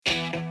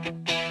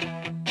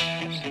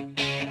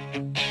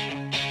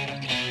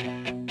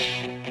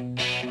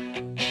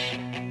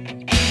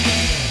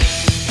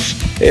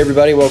Hey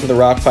everybody, welcome to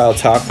Rockpile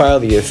Talkpile,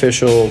 the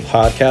official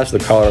podcast of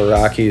the Colorado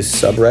Rockies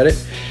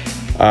subreddit.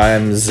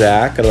 I'm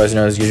Zach, otherwise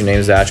known as username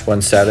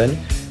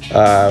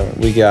Zach17.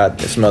 We got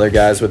some other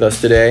guys with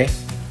us today.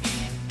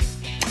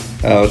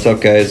 What's up,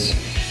 guys?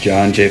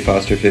 John J.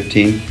 Foster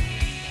 15.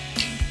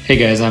 Hey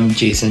guys, I'm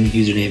Jason,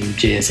 username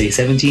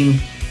JSA17.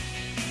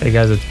 Hey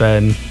guys, it's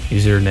Ben,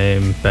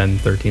 username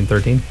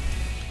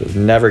Ben1313.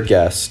 Never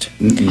guessed.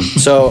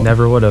 So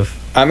Never would have.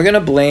 I'm going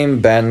to blame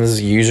Ben's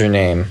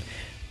username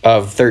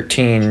of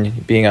 13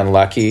 being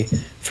unlucky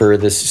for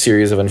this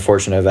series of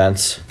unfortunate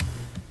events.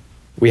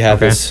 We had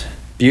this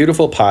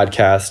beautiful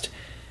podcast,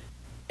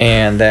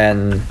 and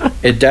then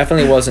it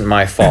definitely wasn't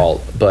my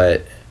fault,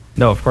 but...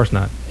 No, of course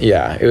not.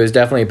 Yeah, it was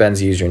definitely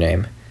Ben's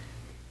username.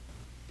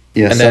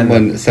 Yeah,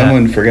 and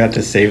someone forgot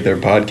to save their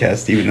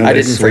podcast, even though I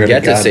didn't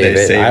forget to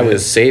save it. I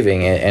was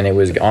saving it, and it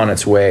was on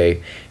its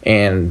way,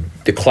 and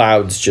the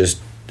clouds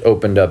just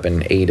opened up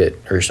and ate it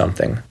or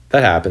something.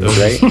 That happens,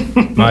 right?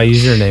 My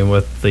username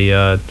with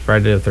the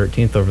Friday the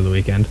 13th over the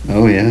weekend.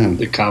 Oh, yeah.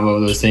 The combo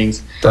of those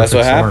things. That's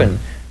what happened.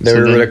 They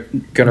were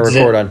going to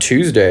record on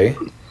Tuesday.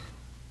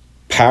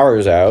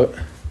 Power's out.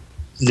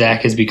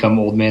 Zach has become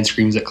Old Man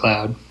Screams at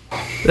Cloud.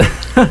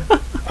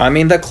 I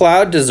mean, the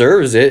cloud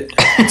deserves it.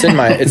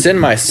 It's in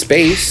my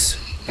space.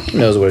 It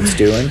knows what it's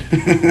doing.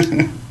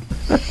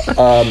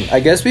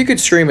 I guess we could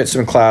stream at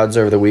some clouds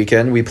over the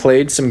weekend. We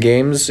played some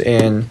games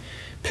in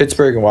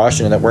Pittsburgh and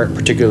Washington that weren't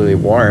particularly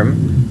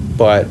warm,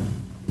 but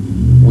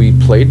we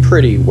played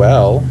pretty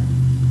well,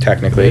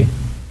 technically.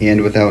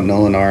 And without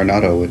Nolan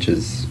Arenado, which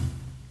is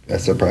a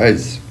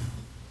surprise.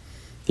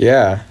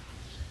 Yeah.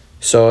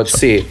 So let's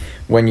see.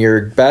 When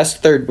your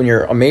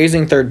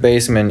amazing third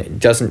baseman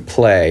doesn't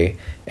play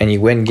and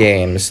you win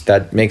games,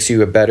 that makes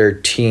you a better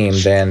team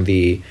than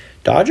the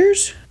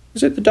Dodgers?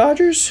 Is it the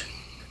Dodgers?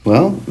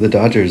 Well, the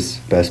Dodgers'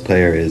 best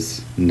player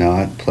is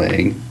not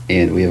playing,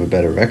 and we have a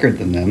better record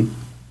than them.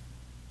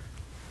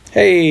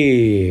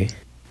 Hey.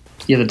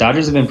 Yeah, the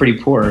Dodgers have been pretty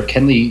poor.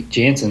 Kenley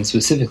Jansen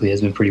specifically has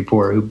been pretty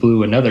poor, who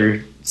blew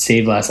another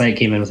save last night,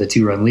 came in with a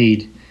 2-run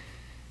lead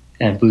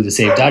and blew the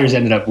save. Dodgers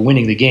ended up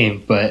winning the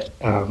game, but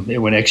it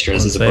went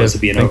extras as opposed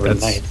to being over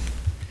the ninth.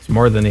 It's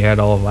more than he had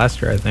all of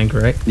last year, I think,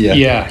 right?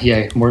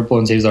 Yeah. More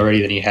blown saves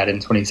already than he had in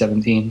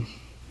 2017.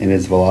 And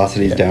his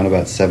velocity is down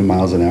about 7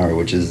 miles an hour,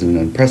 which is an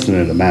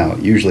unprecedented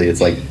amount. Usually it's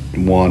like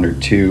 1 or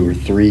 2 or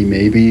 3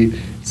 maybe.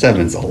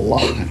 7's a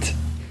lot.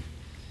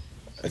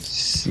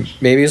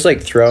 Maybe he's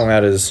like throwing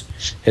out his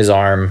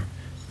arm,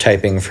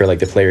 typing for like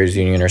the Players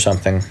Union or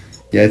something.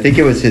 Yeah, I think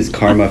it was his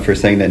karma for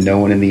saying that no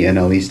one in the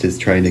NL East is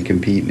trying to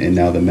compete, and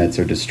now the Mets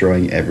are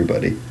destroying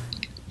everybody.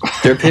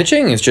 Their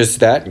pitching is just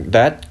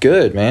that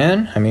good,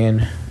 man. I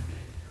mean,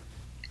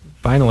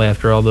 finally,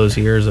 after all those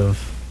years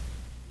of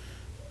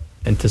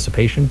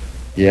anticipation,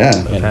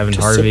 of having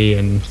Harvey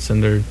and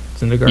Syndergaard.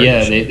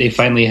 Yeah, they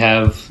finally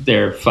have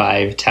their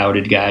 5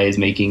 touted guys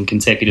making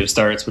consecutive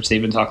starts, which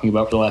they've been talking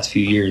about for the last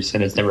few years,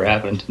 and it's never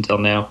happened until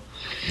now.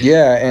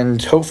 Yeah, and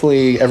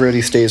hopefully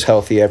everybody stays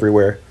healthy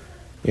everywhere.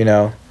 You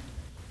know,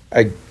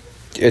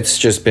 it's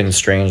just been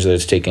strange that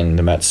it's taken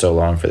the Mets so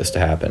long for this to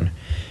happen.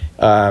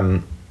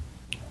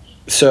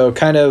 So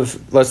kind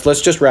of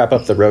let's just wrap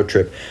up the road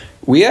trip.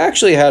 We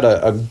actually had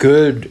a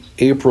good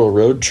April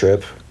road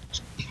trip.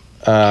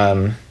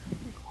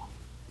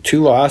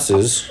 2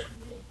 losses.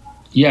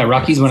 Yeah,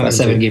 Rockies went on a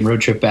 7-game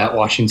road trip at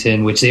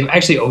Washington, which they've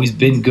actually always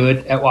been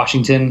good at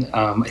Washington.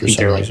 I think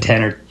they're like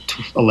 10 or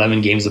 11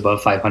 games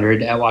above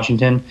 500 at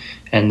Washington,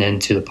 and then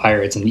to the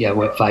Pirates, and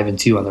went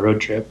 5-2 on the road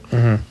trip.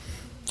 Mm-hmm.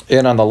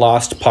 And on the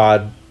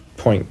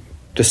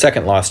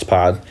second lost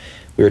pod,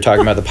 we were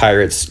talking about the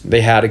Pirates.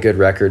 They had a good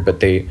record, but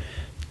they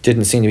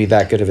didn't seem to be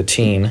that good of a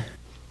team.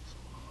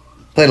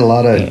 Played a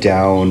lot of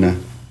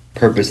down,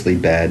 purposely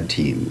bad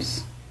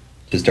teams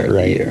to start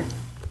the year.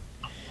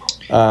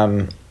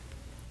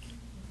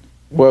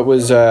 What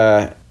was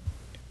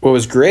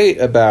great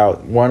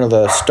about one of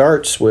the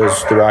starts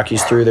was the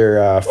Rockies threw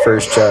their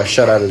first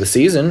shutout of the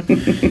season.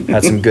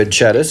 Had some good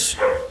Chettis.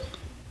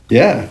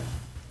 Yeah,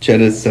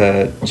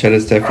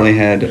 Chettis definitely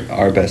had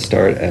our best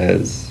start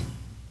as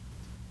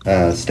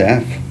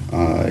staff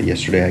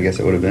yesterday. I guess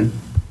it would have been.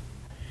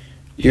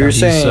 You're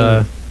saying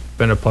he's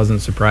been a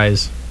pleasant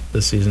surprise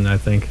this season, I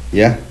think.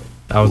 Yeah,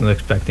 I wasn't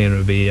expecting him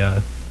to be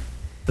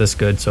this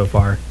good so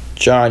far.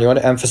 John, you want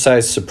to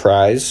emphasize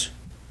surprise?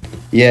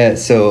 Yeah,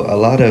 so a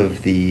lot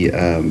of the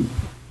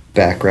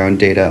background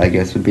data, I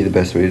guess, would be the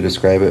best way to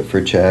describe it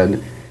for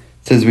Chad.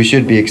 Says we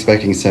should be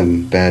expecting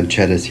some bad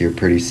Chettis here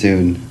pretty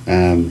soon.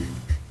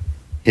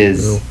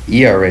 His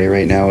ERA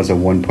right now is a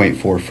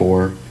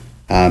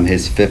 1.44.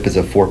 His FIP is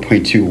a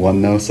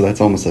 4.21, though, so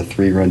that's almost a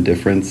 3-run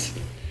difference.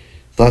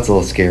 So that's a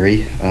little scary.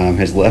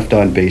 His left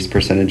on base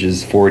percentage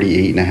is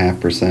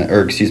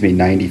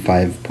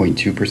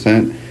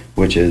 95.2%,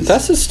 which is...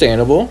 That's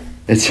sustainable.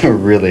 It's a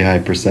really high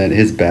percent.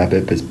 His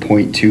BABIP is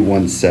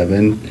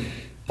 0.217,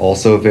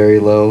 also very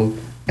low.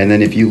 And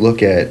then if you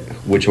look at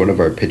which one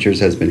of our pitchers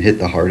has been hit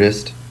the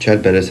hardest,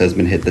 Chad Bettis has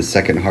been hit the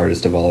second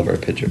hardest of all of our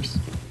pitchers.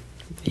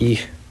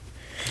 Yeah.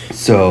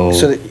 So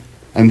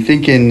I'm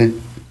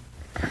thinking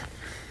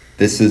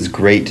this is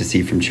great to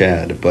see from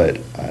Chad, but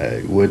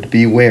I would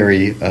be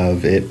wary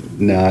of it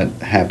not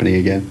happening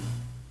again.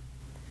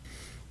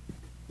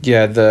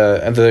 Yeah,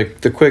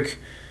 the quick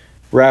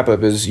wrap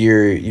up is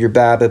your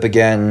BABIP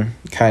again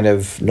kind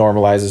of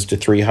normalizes to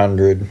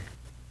 300,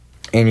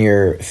 and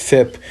your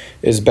FIP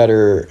is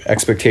better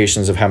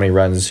expectations of how many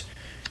runs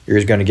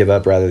you're going to give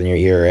up rather than your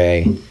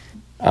ERA.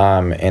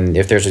 And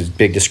if there's a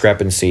big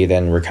discrepancy,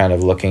 then we're kind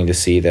of looking to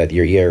see that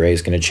your ERA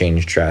is going to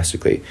change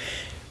drastically.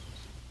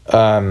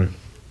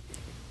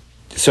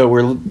 So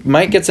we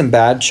might get some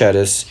bad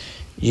Chettis.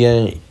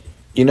 You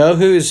know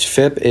whose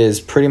FIP is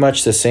pretty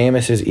much the same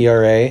as his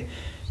ERA?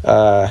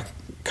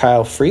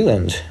 Kyle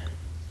Freeland.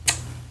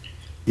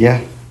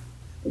 Yeah.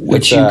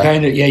 Which you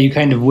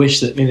kind of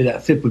wish that maybe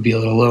that FIP would be a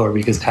little lower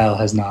because Kyle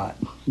has not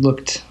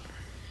looked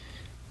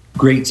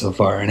great so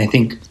far. And I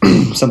think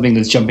something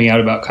that's jumping out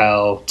about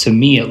Kyle, to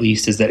me at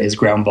least, is that his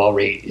ground ball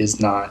rate is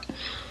not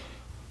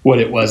what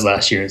it was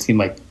last year. It seemed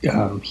like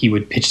he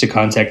would pitch to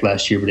contact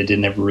last year, but it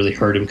didn't ever really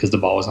hurt him because the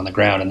ball was on the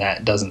ground, and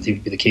that doesn't seem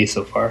to be the case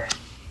so far.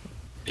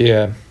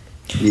 Yeah.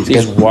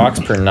 These walks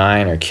per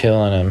 9 are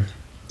killing him.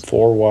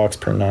 4 walks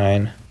per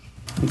 9.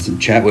 That's some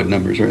Chatwood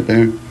numbers right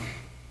there.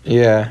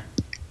 Yeah.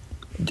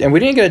 And we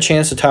didn't get a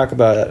chance to talk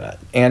about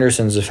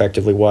Anderson's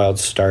effectively wild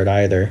start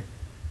either.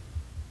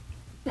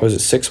 Was it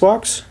 6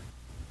 walks?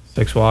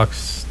 6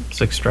 walks,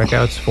 6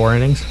 strikeouts, 4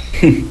 innings.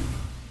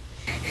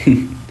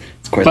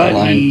 It's quite the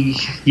line.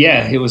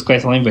 It was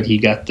quite the line, but he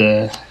got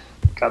the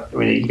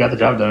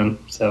job done.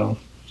 So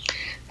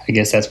I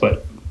guess that's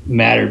what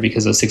mattered,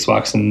 because those 6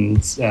 walks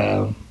and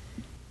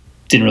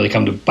didn't really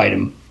come to bite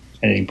him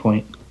at any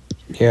point.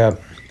 Yeah.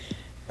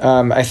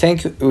 I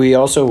think we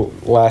also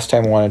last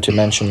time wanted to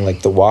mention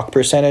like the walk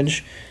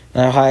percentage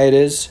and how high it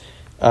is.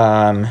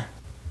 I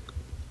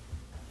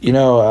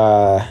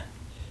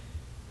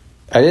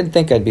didn't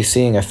think I'd be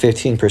seeing a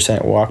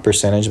 15% walk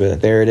percentage, but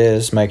there it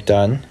is, Mike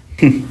Dunn.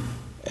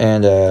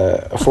 And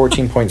a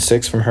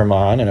 14.6 from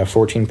Herman and a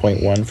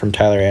 14.1 from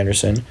Tyler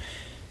Anderson.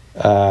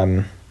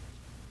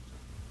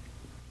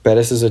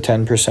 Bettis is a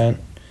 10%.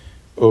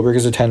 Oberg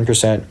is a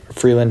 10%.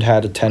 Freeland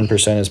had a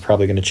 10%, is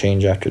probably going to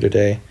change after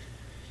today.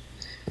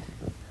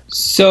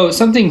 So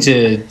something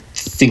to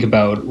think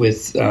about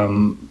with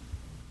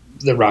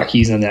the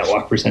Rockies and that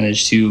walk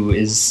percentage too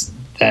is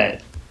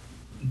that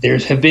there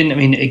have been,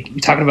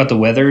 talking about the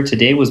weather,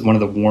 today was one of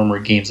the warmer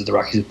games that the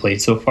Rockies have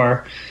played so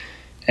far.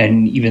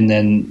 And even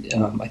then,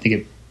 I think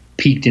it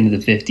peaked into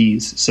the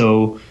 50s.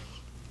 So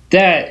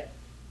that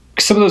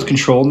some of those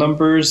control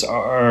numbers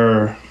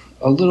are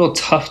a little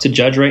tough to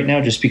judge right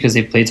now just because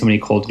they've played so many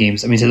cold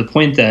games. To the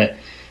point that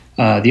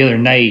the other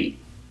night,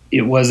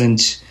 it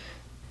wasn't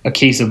a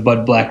case of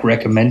Bud Black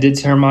recommended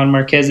to Herman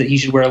Marquez that he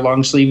should wear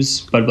long sleeves.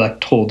 Bud Black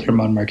told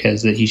Herman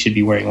Marquez that he should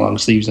be wearing long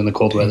sleeves in the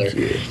cold weather.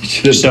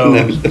 So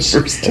the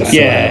first time.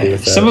 Yeah,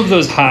 some of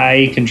those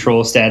high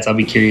control stats, I'll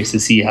be curious to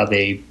see how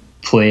they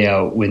play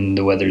out when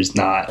the weather's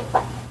not,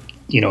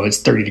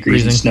 it's 30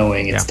 degrees and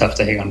snowing. It's tough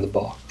to hang on to the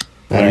ball.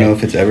 I don't know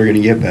if it's ever going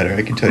to get better.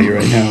 I can tell you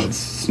right now, it's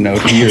snowed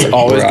here. It's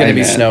always going to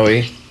be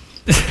snowy.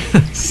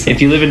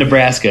 If you live in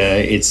Nebraska,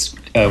 it's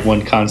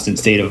one constant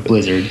state of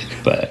blizzard,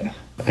 but...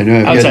 I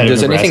know.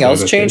 Does anything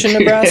else change in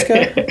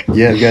Nebraska?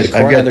 Yeah,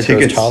 I've got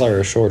tickets. Taller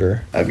or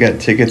shorter? I've got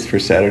tickets for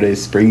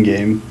Saturday's spring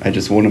game. I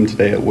just won them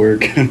today at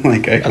work. I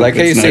like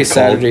how you say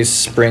Saturday's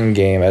spring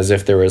game as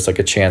if there was like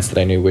a chance that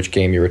I knew which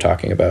game you were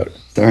talking about.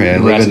 Sorry, I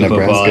live in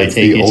Nebraska. It's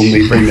the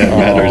only thing that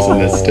matters in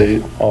this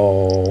state.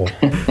 Oh.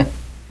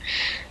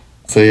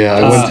 So yeah,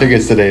 I won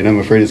tickets today, and I'm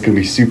afraid it's going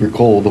to be super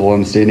cold while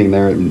I'm standing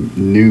there at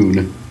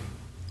noon.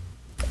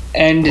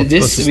 And it's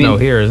supposed to snow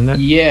here, isn't it?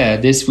 Yeah,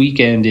 this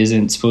weekend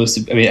isn't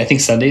supposed to. I think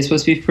Sunday's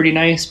supposed to be pretty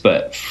nice,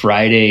 but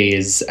Friday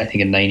is, I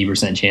think, a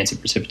 90% chance of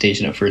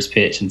precipitation at first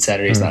pitch, and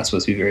Saturday's not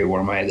supposed to be very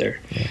warm either.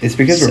 It's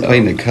because we're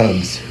playing the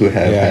Cubs, who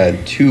have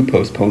had 2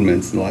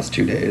 postponements in the last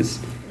 2 days.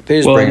 They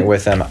just bring it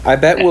with them. I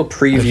bet we'll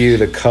preview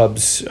the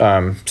Cubs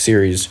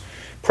series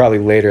probably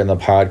later in the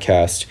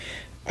podcast.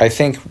 I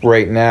think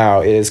right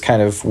now it is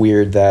kind of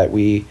weird that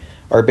we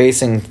are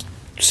basing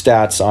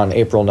stats on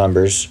April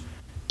numbers,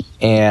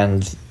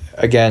 and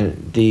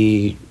again,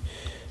 the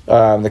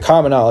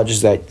common knowledge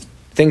is that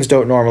things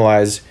don't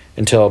normalize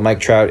until Mike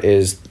Trout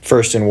is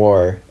first in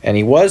WAR, and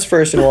he was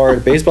first in WAR,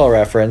 Baseball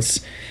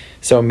Reference.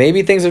 So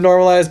maybe things have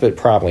normalized, but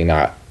probably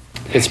not.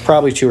 It's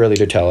probably too early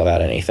to tell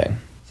about anything.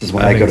 This is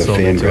when I go to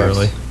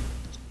Fangraphs.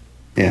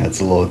 Yeah,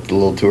 it's a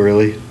little too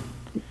early.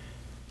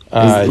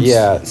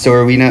 Yeah. So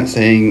are we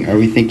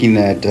thinking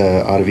that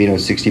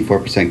Ottavino's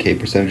 64% K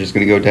percentage is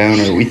going to go down,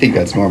 or we think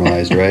that's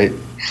normalized, right?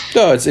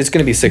 No, it's going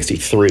to be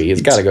 63.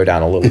 It's got to go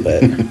down a little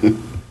bit. I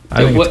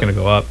think it's going to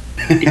go up.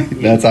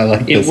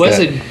 It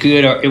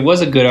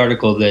was a good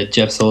article that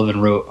Jeff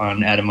Sullivan wrote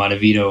on Adam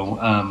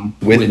Ottavino.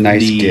 With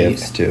nice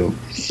gifs, too.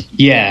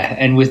 Yeah,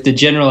 and with the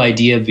general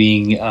idea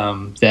being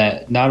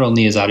that not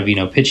only is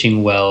Ottavino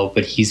pitching well,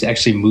 but he's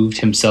actually moved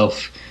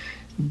himself.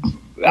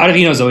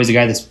 Ottavino is always a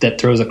guy that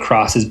throws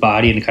across his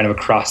body and kind of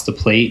across the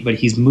plate, but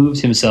he's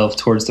moved himself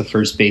towards the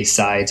first base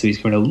side, so he's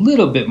going a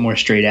little bit more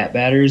straight at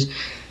batters.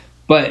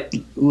 But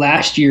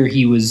last year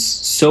he was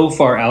so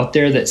far out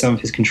there that some of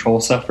his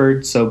control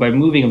suffered. So by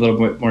moving a little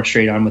bit more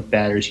straight on with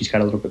batters, he's got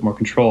a little bit more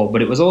control.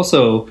 But it was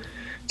also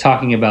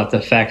talking about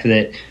the fact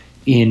that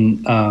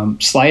in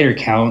slider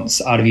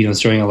counts, Ottavino's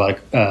throwing a lot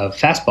of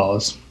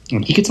fastballs.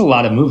 And he gets a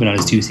lot of movement on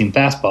his two-seam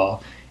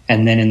fastball.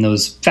 And then in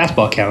those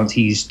fastball counts,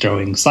 he's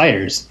throwing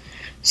sliders.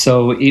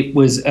 So it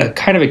was a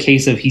kind of a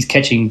case of he's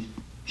catching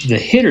the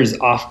hitters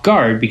off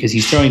guard because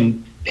he's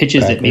throwing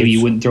pitches that maybe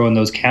you wouldn't throw in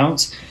those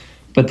counts.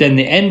 But then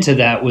the end to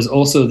that was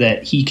also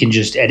that he can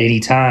just at any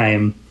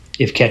time,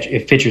 if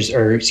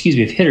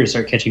hitters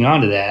start catching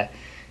on to that,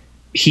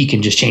 he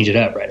can just change it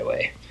up right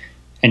away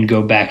and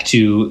go back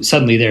to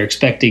suddenly they're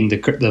expecting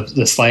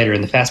the slider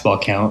and the fastball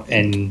count,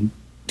 and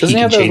doesn't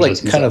he have those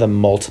like kind of the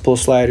multiple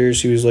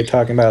sliders he was like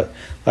talking about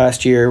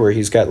last year, where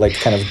he's got like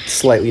kind of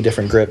slightly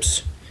different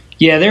grips?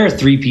 Yeah, there are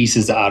three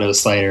pieces to Otto's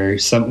slider.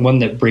 One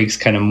that breaks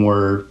kind of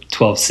more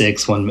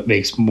 12-6, one that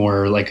makes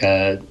more like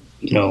a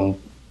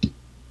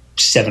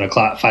 7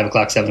 o'clock, 5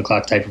 o'clock, 7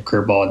 o'clock type of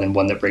curveball, and then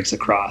one that breaks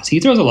across.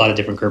 He throws a lot of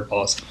different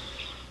curveballs,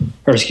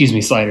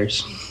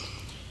 sliders.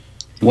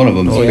 One of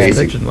them is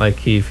basic. Pitching like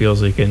he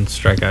feels he can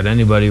strike out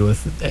anybody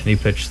with any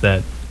pitch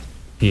that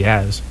he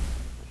has.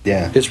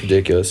 Yeah, it's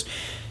ridiculous.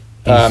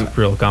 He's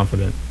real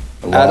confident.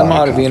 Adam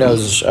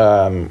Ottavino's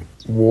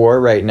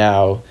WAR right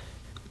now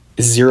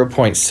is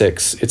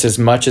 0.6. It's as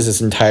much as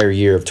his entire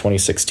year of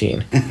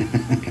 2016.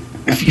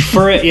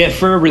 For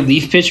a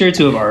relief pitcher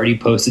to have already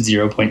posted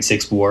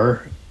 0.6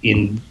 WAR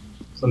in,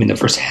 the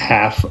first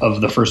half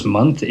of the first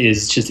month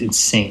is just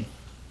insane.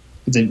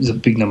 It's a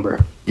big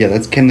number. Yeah,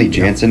 that's Kenley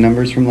Jansen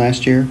numbers from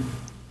last year.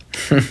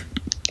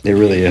 It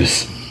really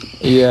is.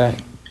 Yeah.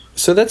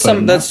 So that's some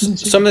of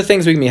the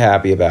things we can be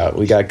happy about.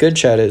 We got good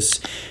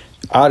Chettis.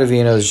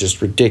 Ottavino is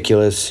just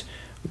ridiculous.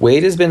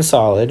 Wade has been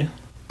solid.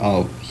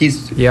 Oh,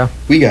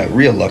 we got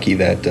real lucky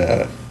that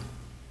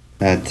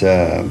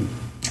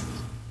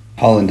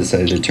Holland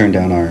decided to turn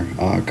down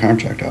our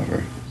contract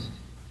offer.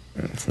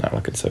 It's not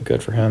looking so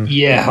good for him.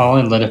 Yeah,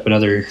 Holland let up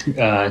another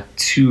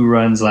 2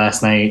 runs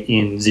last night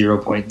in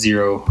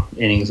 0.0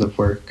 innings of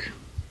work.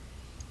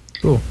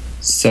 Cool.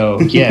 So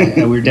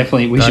yeah, we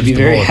should be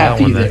very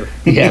happy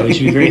we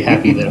should be very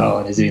happy that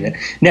Holland is doing that.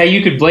 Now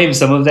you could blame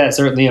some of that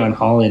certainly on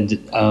Holland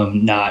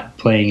not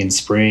playing in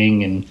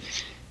spring and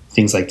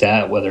things like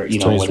that. Whether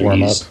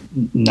he's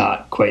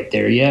not quite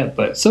there yet,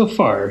 but so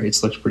far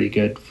it's looked pretty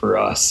good for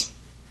us.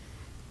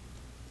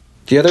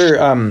 The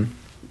other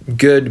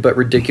good but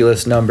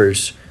ridiculous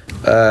numbers.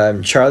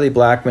 Charlie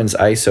Blackmon's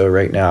ISO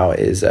right now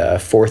is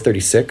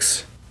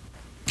 436.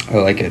 I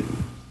like it.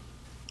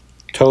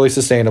 Totally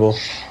sustainable.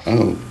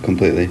 Oh,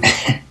 completely.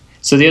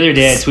 So the other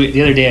day I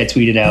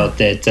tweeted out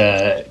that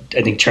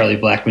I think Charlie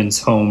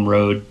Blackmon's home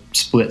road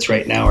splits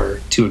right now are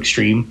too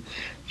extreme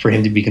for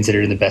him to be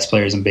considered the best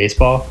players in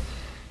baseball,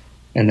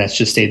 and that's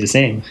just stayed the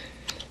same.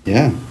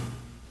 Yeah.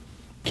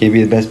 Can't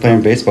be the best player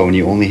in baseball when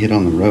you only hit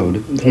on the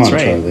road. Come on,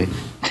 right. Charlie.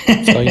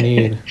 That's all you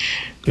need.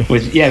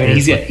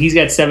 He's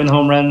got 7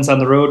 home runs on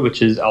the road,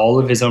 which is all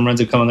of his home runs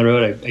have come on the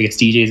road. I guess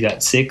DJ's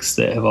got 6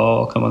 that have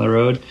all come on the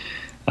road.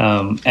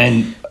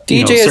 And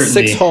DJ has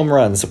 6 home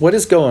runs. What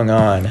is going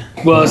on?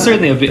 Well,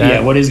 certainly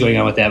what is going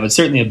on with that? But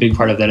certainly a big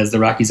part of that is the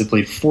Rockies have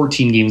played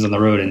 14 games on the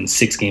road and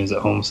 6 games at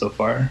home so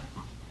far.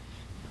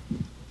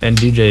 And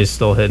DJ is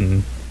still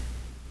hitting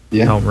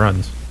home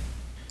runs.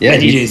 Yeah,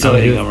 DJ is still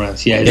hitting home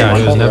runs. Yeah,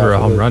 he was never a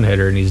home run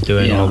hitter, and he's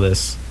doing all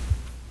this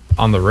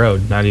on the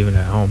road, not even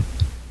at home.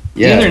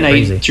 Yeah, the other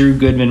night, Drew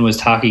Goodman was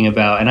talking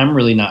about, and I'm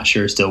really not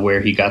sure still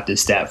where he got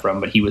this stat from,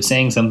 but he was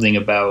saying something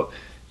about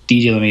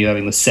DJ LeMahieu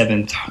having the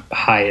 7th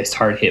highest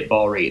hard hit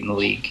ball rate in the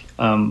league.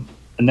 And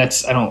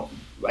that's, I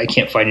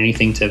can't find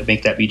anything to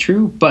make that be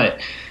true, but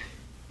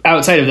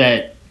outside of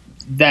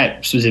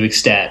that specific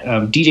stat,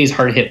 DJ's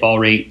hard hit ball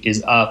rate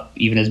is up,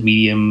 even as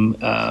medium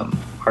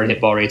hard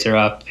hit ball rates are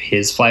up.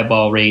 His fly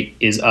ball rate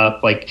is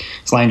up, like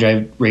his line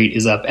drive rate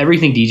is up.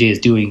 Everything DJ is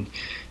doing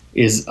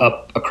is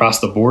up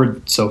across the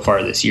board so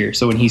far this year.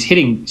 So when he's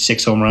hitting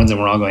 6 home runs and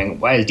we're all going,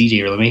 why is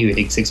DJ LeMahieu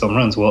hitting 6 home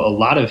runs? Well, a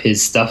lot of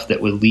his stuff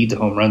that would lead to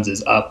home runs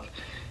is up,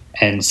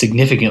 and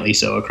significantly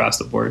so across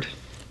the board.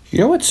 You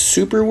know what's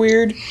super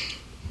weird?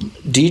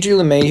 DJ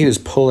LeMahieu is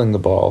pulling the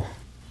ball.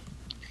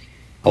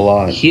 A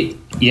lot.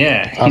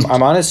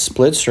 I'm on his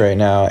splits right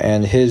now,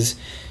 and his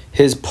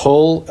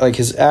pull, like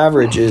his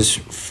average is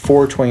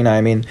 429.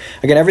 I mean,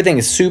 again, everything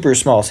is super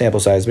small sample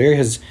size, but here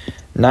has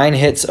 9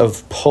 hits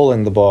of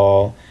pulling the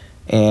ball,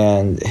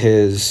 and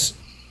his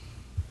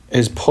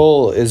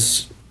pull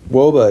is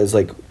WOBA is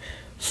like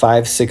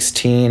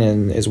 516,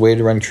 and his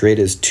weighted run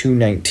created is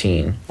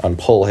 219 on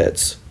pull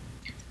hits.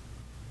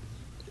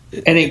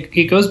 And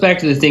it goes back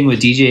to the thing with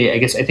DJ.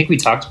 I think we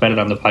talked about it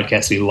on the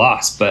podcast we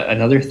lost, but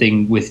another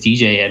thing with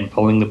DJ and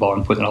pulling the ball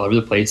and putting it all over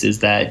the place is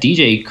that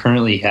DJ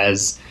currently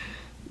has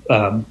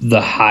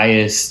the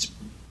highest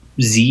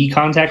Z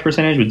contact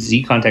percentage. With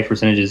Z contact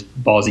percentage is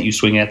balls that you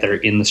swing at that are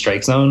in the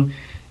strike zone.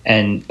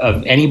 And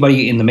of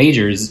anybody in the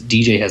majors,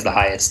 DJ has the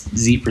highest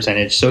Z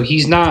percentage. So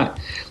he's not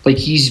like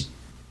he's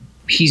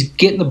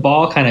getting the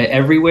ball kind of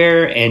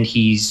everywhere, and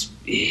his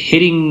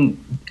hitting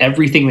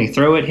everything they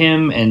throw at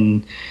him,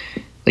 and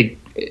like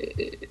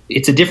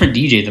it's a different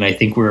DJ than I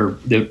think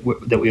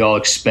that we all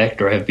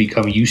expect or have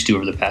become used to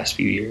over the past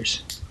few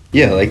years.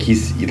 Yeah, like you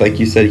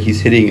said,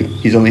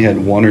 he's only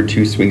had 1 or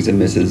 2 swings and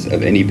misses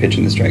of any pitch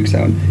in the strike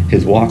zone.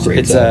 His walk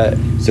rate's up,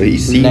 so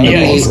he's seeing the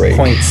walk rate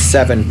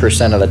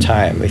 98.7% of the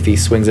time. If he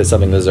swings at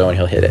something in the zone,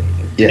 he'll hit it.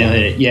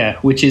 Yeah,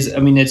 which is, I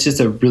mean, it's just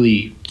a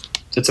really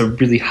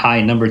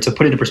high number. To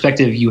put it in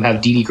perspective, you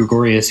have Didi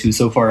Gregorius, who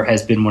so far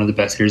has been one of the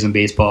best hitters in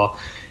baseball,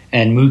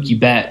 and Mookie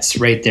Betts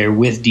right there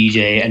with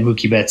DJ, and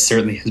Mookie Betts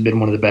certainly has been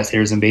one of the best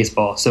hitters in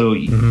baseball. So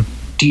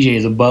DJ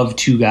is above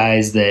 2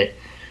 guys that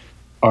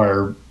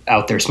are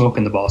out there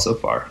smoking the ball so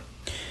far.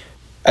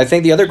 I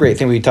think the other great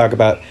thing we talk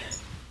about,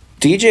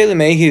 DJ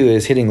LeMahieu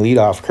is hitting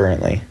leadoff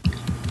currently.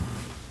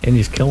 And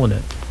he's killing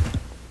it.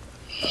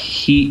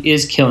 He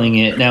is killing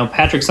it. Now,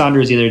 Patrick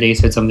Saunders the other day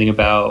said something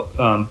about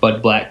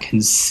Bud Black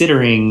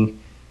considering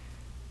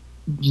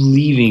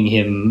leaving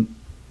him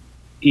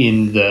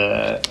in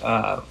the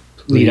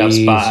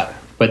leadoff spot.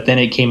 But then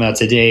it came out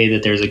today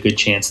that there's a good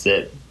chance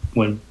that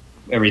when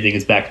everything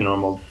is back to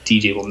normal,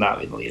 DJ will not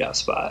be in the leadoff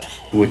spot.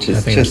 Which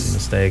is just a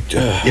mistake.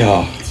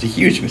 Yeah, it's a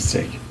huge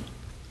mistake.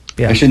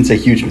 Yeah. I shouldn't say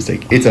huge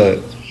mistake. It's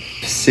a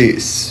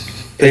serious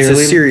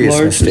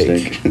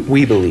mistake.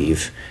 We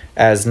believe,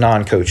 as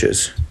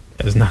non-coaches.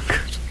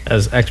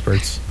 As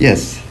experts.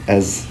 Yes,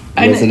 as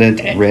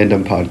resident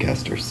random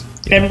podcasters.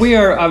 And we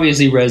are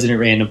obviously resident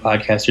random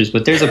podcasters,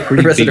 but there's a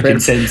pretty big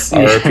consensus.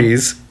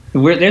 RPs.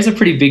 There's a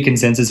pretty big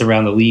consensus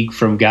around the league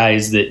from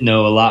guys that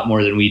know a lot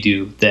more than we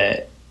do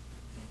that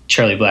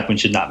Charlie Blackmon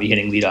should not be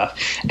hitting leadoff.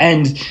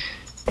 And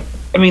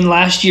I mean,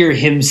 last year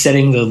him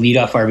setting the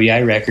leadoff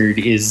RBI record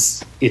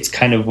it's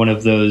kind of one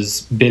of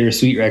those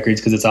bittersweet records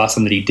because it's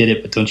awesome that he did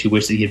it, but don't you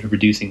wish that he had been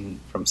producing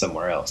from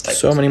somewhere else?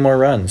 So many more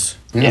runs.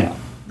 Yeah.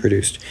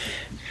 Produced.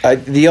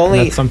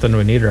 That's something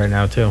we need right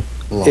now too.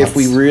 If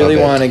we really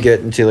want to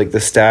get into like the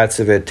stats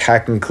of it,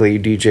 technically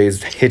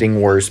DJ's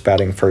hitting worse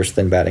batting first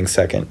than batting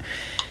second.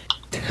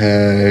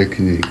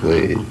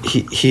 Technically,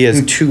 he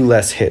has 2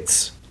 less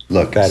hits.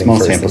 Look,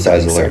 small sample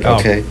size alert.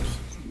 Okay,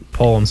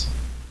 pull him.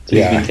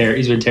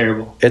 He's been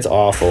terrible. It's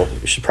awful.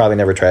 You should probably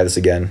never try this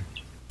again.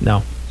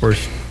 No, failed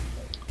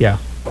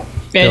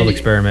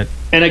experiment.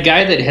 And a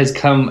guy that has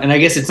come, and I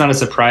guess it's not a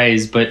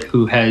surprise, but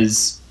who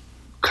has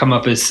come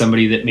up as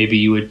somebody that maybe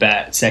you would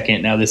bat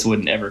second. Now, this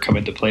wouldn't ever come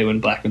into play when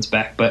Blackman's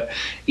back, but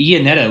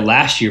Iannetta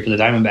last year for the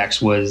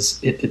Diamondbacks was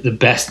the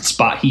best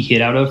spot he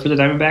hit out of for the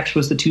Diamondbacks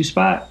was the 2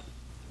 spot.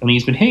 I mean,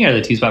 he's been hitting out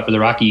of the 2 spot for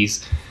the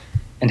Rockies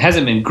and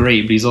hasn't been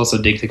great, but he's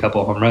also digged a couple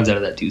of home runs out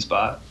of that 2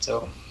 spot.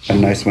 So a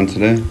nice one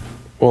today.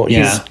 Well,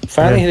 he's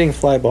finally hitting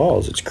fly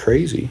balls. It's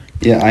crazy.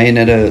 Yeah,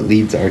 Iannetta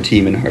leads our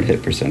team in hard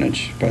hit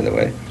percentage, by the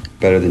way.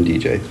 Better than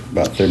DJ,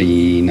 about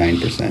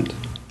 39%.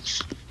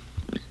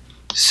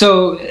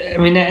 So, I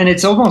mean, and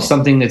it's almost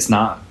something that's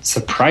not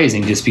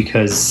surprising just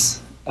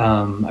because,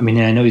 I mean,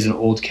 I know he's an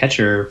old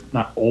catcher.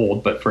 Not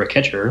old, but for a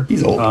catcher.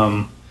 He's old.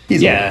 Old.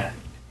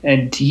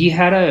 And he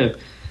had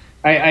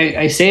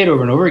I say it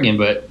over and over again,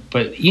 but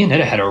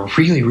Iannetta had a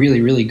really,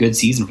 really, really good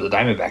season for the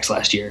Diamondbacks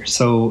last year.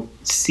 So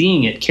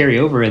seeing it carry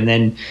over and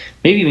then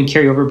maybe even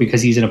carry over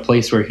because he's in a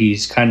place where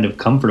he's kind of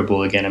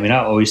comfortable again. I mean,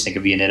 I always think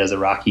of Iannetta as a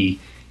Rocky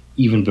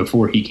even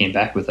before he came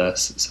back with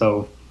us.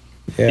 So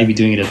maybe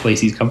doing it at a place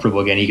he's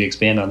comfortable again, he could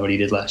expand on what he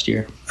did last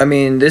year. I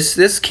mean,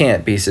 this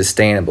can't be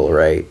sustainable,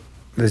 right?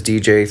 This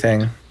DJ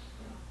thing.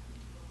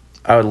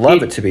 I would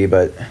love it to be,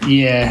 but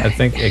yeah, I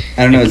think it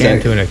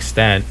can to an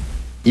extent.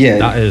 Yeah,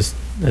 not his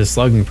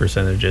slugging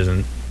percentage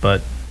isn't,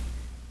 but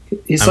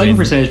his slugging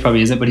percentage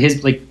probably isn't. But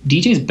his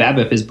DJ's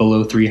BABIP is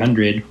below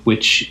 300,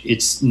 which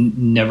it's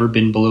never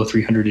been below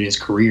 300 in his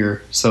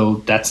career.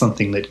 So that's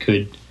something that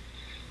could,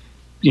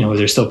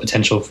 there's still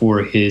potential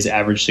for his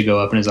average to go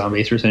up and his on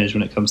base percentage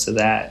when it comes to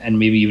that. And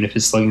maybe even if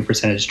his slugging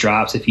percentage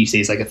drops, if he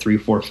stays like a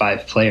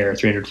 3-4-5 player,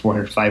 300,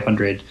 400,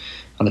 500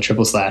 on the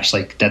triple slash,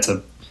 like that's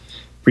a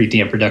pretty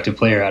damn productive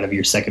player out of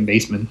your second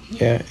baseman.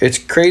 Yeah, it's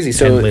crazy.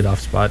 So and leadoff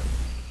spot.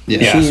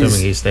 Yeah,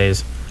 assuming he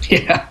stays.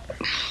 Yeah,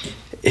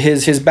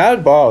 his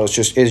batted ball is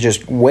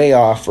just way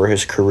off for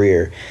his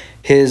career.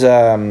 His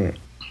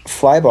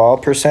fly ball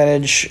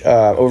percentage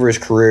over his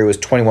career was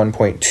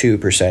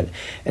 21.2%,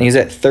 and he's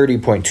at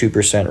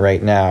 30.2%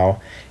 right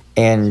now.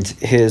 And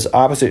his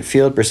opposite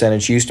field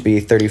percentage used to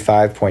be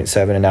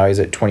 35.7, and now he's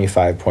at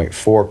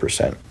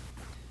 25.4%.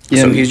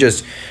 Yeah, so he's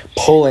just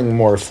pulling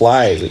more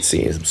flies, it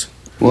seems.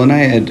 Well,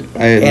 and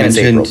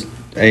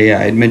I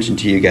had mentioned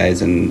to you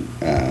guys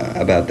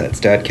about that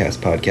Statcast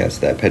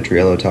podcast that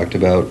Petriello talked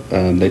about.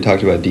 They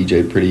talked about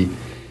DJ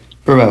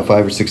for about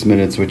 5 or 6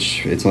 minutes,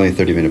 which it's only a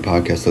 30-minute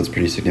podcast, so it's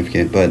pretty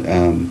significant. But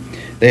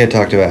they had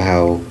talked about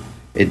how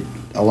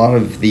a lot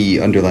of the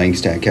underlying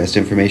Statcast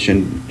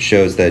information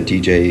shows that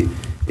DJ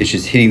is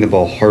just hitting the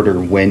ball harder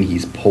when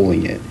he's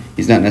pulling it.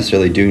 He's not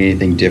necessarily doing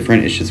anything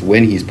different. It's just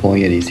when he's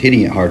pulling it, he's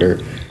hitting it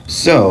harder.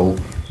 So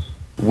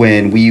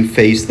when we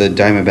face the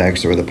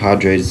Diamondbacks or the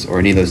Padres or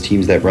any of those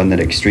teams that run that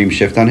extreme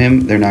shift on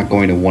him, they're not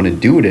going to want to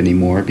do it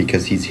anymore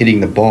because he's hitting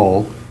the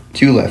ball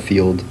to left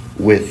field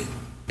with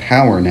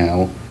power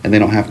now, and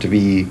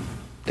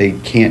they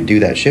can't do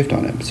that shift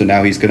on him. So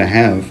now he's going to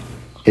have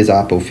his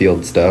oppo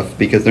field stuff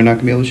because they're not going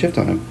to be able to shift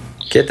on him.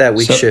 Get that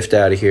weak shift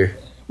out of here.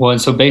 Well,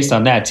 and so based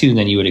on that too,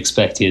 then you would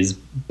expect his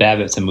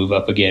BABIP to move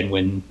up again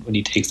when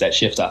he takes that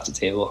shift off the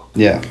table.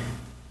 Yeah.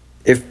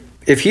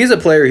 If he's a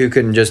player who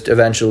can just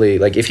eventually,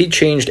 like if he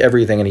changed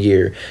everything in a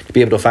year to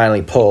be able to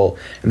finally pull,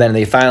 and then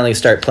they finally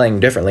start playing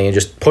differently and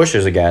just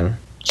pushes again.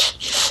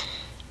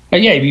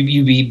 Yeah,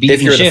 you'd be beating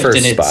if you're shift, the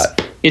first and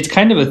spot. It's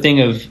kind of a thing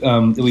of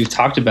that we've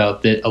talked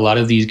about, that a lot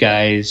of these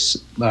guys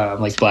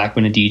like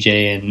Blackman and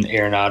DJ and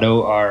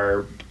Arenado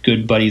are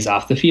good buddies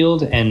off the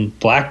field, and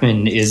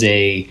Blackman is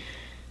a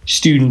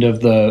student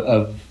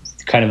of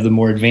kind of the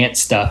more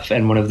advanced stuff,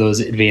 and one of those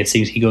advanced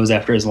things he goes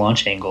after is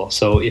launch angle.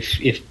 So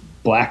if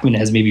Blackman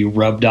has maybe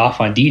rubbed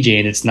off on DJ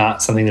and it's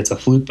not something that's a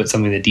fluke but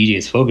something that DJ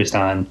is focused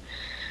on,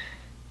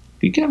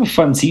 you can have a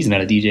fun season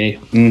out of DJ.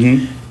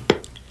 Mm-hmm.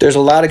 There's a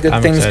lot of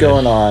good things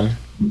going on.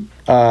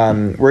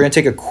 We're going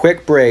to take a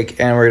quick break,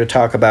 and we're going to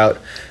talk about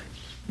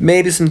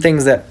maybe some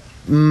things that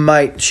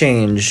might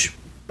change,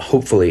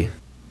 hopefully.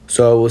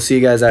 So we'll see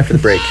you guys after the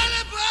break.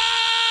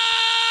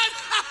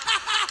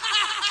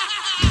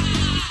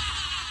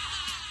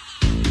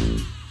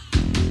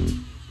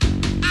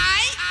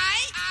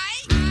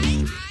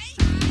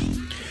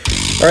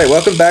 All right,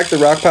 welcome back to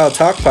the Rock Pile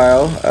Talk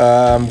Pile.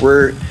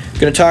 We're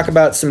going to talk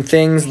about some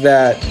things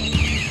that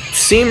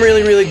seem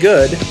really, really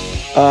good.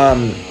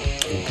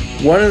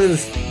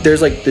 There's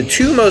like the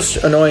two most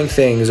annoying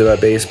things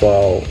about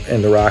baseball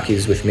and the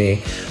Rockies with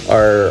me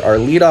are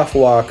leadoff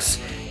walks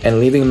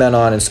and leaving men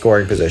on in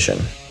scoring position.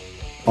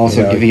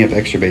 Also, giving up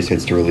extra base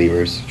hits to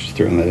relievers. Just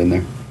throwing that in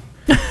there.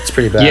 It's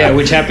pretty bad. Yeah,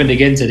 which happened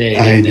again today.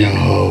 I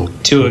know.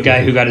 To a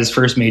guy who got his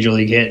first major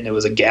league hit, and it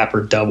was a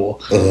gapper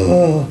double.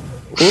 Well,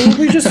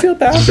 we just feel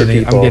bad for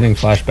people. I'm getting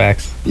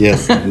flashbacks.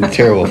 Yes,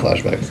 terrible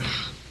flashbacks.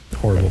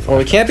 Horrible flashbacks. Well,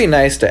 we can't be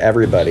nice to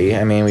everybody.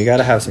 I mean, we got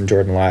to have some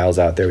Jordan Lyles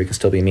out there we can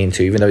still be mean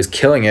to, even though he's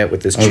killing it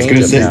with this changeup. I was going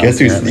to say, now, guess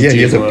who's... apparently. Yeah,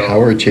 he has a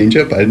power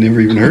changeup. I never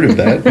even heard of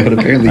that, but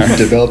apparently he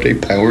developed a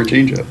power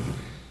changeup.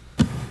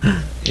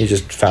 He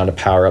just found a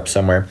power up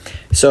somewhere.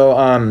 So,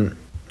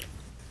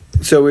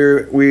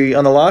 we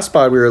on the Lost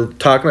Pod, we were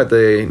talking about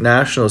the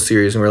National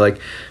Series, and we are like,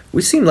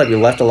 we seemed like we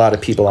left a lot of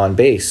people on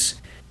base,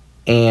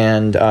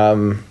 and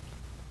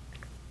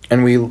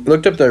we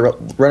looked up the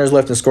runners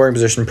left in scoring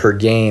position per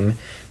game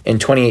in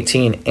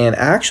 2018, and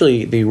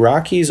actually the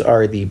Rockies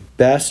are the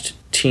best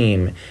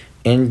team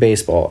in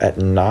baseball at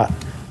not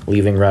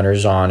leaving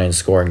runners on in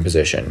scoring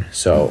position.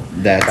 So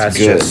that's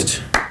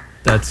good.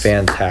 That's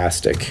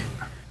fantastic.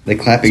 The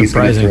clapping is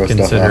going to throw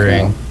stuff off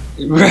now.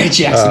 Right,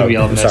 Jack's going to be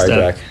all messed sorry,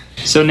 up. Jack.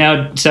 So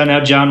now,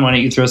 John, why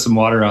don't you throw some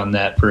water on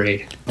that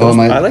parade?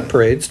 I like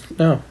parades.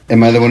 No.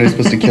 Am I the one who's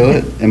supposed to kill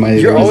it?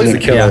 You're always the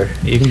killer.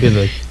 Yeah, you can be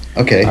the...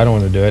 Okay. I don't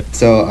want to do it.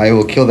 So I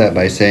will kill that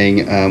by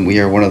saying we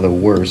are one of the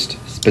worst,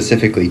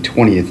 specifically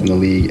 20th in the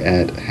league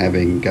at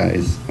having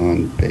guys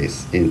on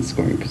base in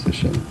scoring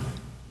position.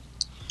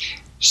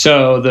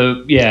 So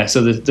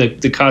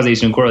the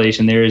causation and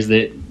correlation there is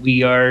that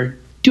we're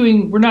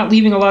not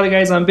leaving a lot of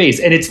guys on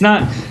base, and it's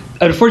not,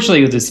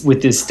 unfortunately,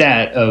 with this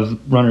stat of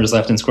runners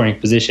left in scoring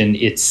position,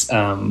 it's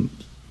a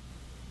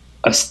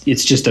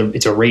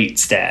rate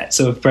stat.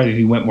 So probably if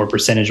we went more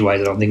percentage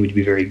wise, I don't think we'd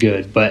be very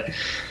good, but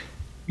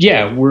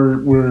yeah,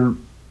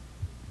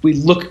 we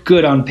look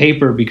good on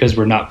paper because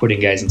we're not putting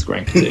guys in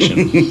scoring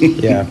position.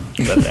 Yeah,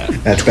 about that.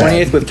 That's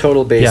 20th with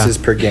total bases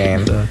per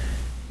game, So,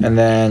 and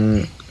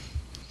then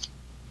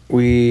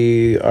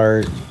we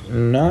are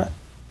not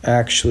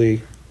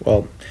actually.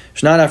 Well,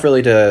 there's not enough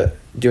really to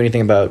do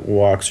anything about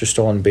walks or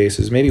stolen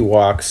bases. Maybe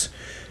walks.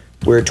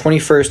 We're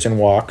 21st in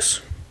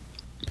walks,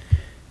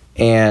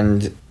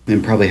 and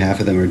probably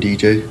half of them are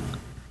DJ.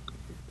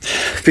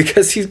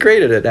 because he's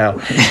great at it now.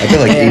 I feel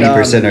like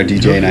 80% are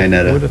DJ and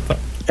Inetta.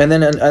 And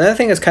then another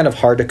thing that's kind of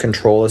hard to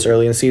control this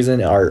early in the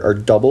season are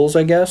doubles,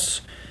 I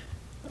guess.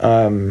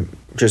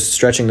 Just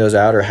stretching those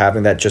out or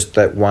having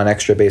that one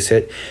extra base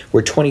hit.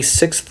 We're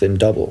 26th in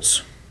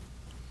doubles.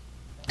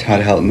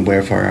 Todd Helton,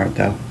 where far art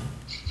thou?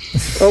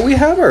 Well, we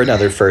have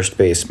another first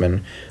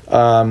baseman.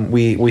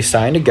 We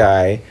signed a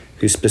guy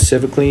who's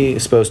specifically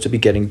supposed to be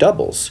getting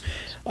doubles.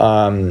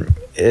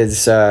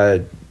 It's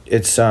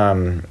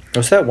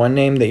what's that one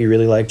name that you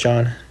really like,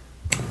 John?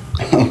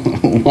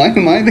 Why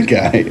am I the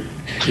guy?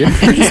 You're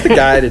just the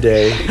guy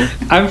today.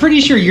 I'm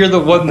pretty sure you're the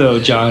one, though,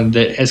 John,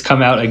 that has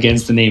come out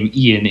against the name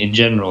Ian in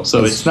general.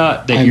 So it's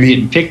not that you're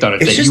getting picked on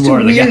it, It's that just you are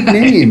a the weird guy.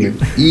 name. Ian.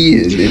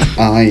 It's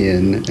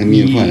Ian. I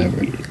mean,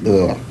 whatever.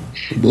 Ugh.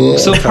 Ugh.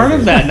 So part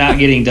of that not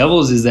getting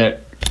doubles is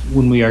that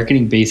when we are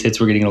getting base hits,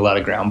 we're getting a lot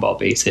of ground ball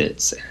base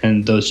hits,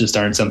 and those just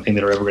aren't something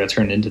that are ever going to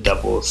turn into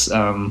doubles.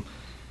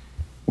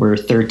 We're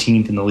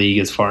 13th in the league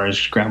as far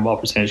as ground ball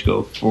percentage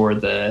go for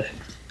the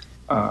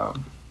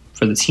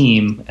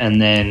team,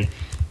 and then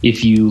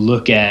if you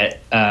look at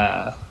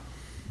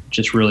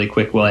just really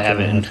quick, while I have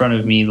it in front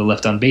of me, the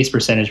left on base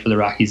percentage for the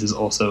Rockies is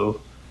also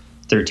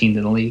 13th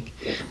in the league.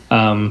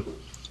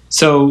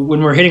 So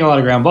when we're hitting a lot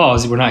of ground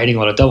balls, we're not hitting a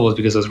lot of doubles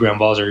because those ground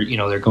balls are,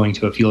 they're going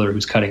to a fielder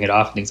who's cutting it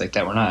off and things like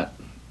that. We're not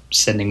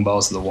sending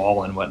balls to the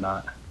wall and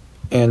whatnot.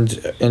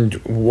 And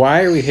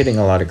why are we hitting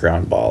a lot of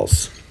ground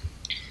balls?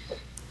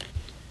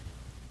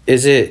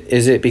 Is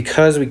it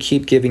because we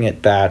keep giving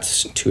it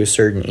bats to a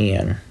certain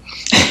Ian?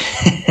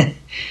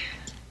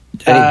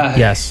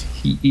 Yes.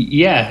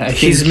 Yeah, I think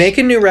He's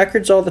making new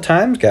records all the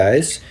time,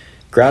 guys.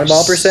 Ground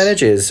ball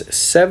percentage is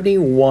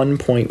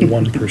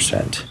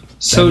 71.1%.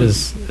 so.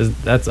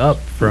 That's up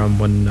from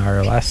when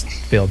our last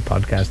failed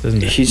podcast,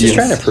 isn't it? He's just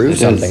trying to prove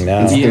something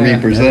now. It's Yeah,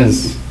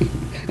 3%.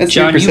 That's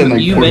John,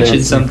 3% you like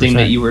mentioned something 3%.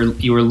 that you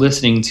were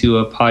listening to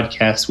a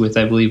podcast with,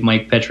 I believe,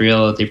 Mike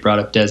Petriello. They brought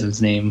up Desmond's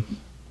name.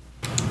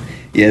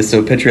 Yeah,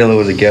 so Petriello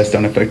was a guest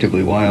on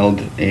Effectively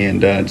Wild,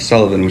 and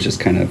Sullivan was just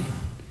kind of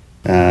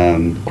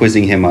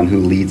quizzing him on who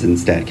leads in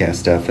StatCast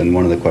stuff, and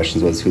one of the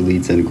questions was who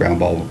leads in ground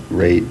ball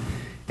rate.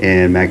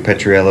 And Mac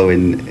Petriello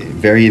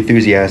very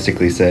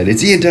enthusiastically said,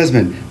 "It's Ian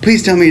Desmond.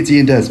 Please tell me it's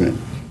Ian Desmond,"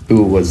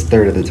 who was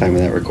third at the time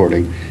of that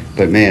recording.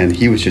 But man,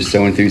 he was just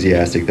so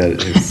enthusiastic that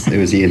it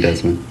was Ian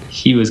Desmond.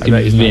 He was I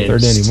bet he's not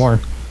third convinced.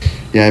 anymore.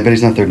 Yeah, I bet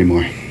he's not third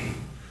anymore.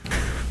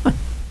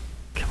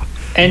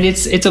 And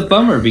it's a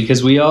bummer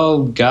because we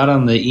all got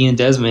on the Ian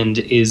Desmond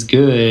is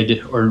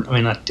good, or I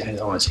don't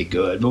want to say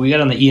good, but we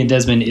got on the Ian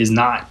Desmond is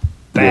not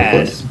bad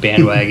Worthless.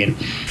 bandwagon.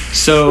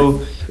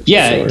 So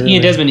yeah, So early.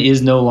 Ian Desmond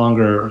is no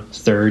longer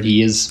third;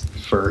 he is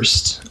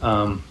first,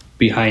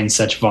 behind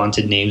such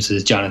vaunted names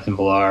as Jonathan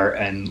Villar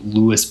and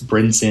Louis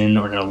Brinson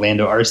or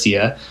Orlando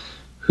Arcia,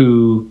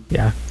 who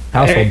Yeah.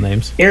 Household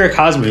names. Eric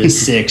Hosmer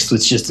is sixth,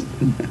 which just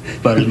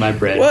butters my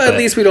bread. Well, at but-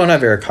 least we don't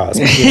have Eric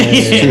Hosmer.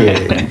 True.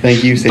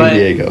 Thank you, San But-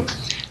 Diego.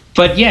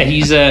 But yeah,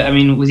 he's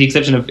with the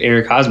exception of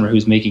Eric Hosmer,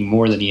 who's making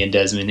more than Ian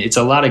Desmond, it's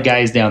a lot of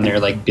guys down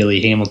there like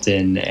Billy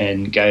Hamilton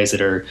and guys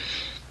that are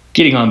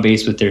getting on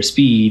base with their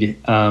speed.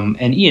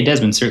 And Ian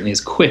Desmond certainly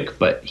is quick,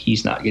 but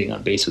he's not getting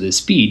on base with his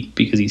speed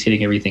because he's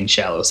hitting everything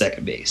shallow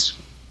second base.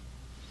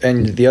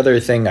 And the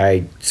other thing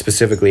I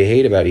specifically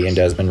hate about Ian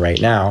Desmond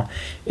right now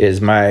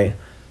is my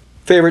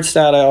favorite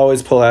stat I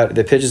always pull out,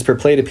 the pitches per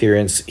plate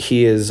appearance.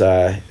 He is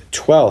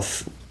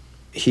 12th.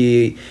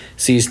 He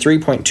sees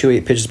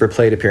 3.28 pitches per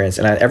plate appearance.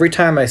 And every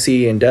time I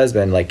see Ian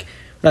Desmond, like,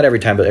 not every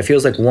time, but it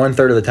feels like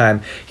 1/3 of the time,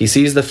 he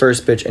sees the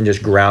first pitch and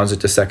just grounds it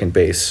to second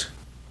base.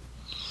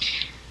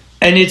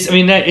 And you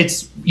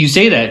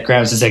say that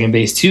grounds to second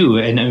base too.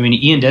 And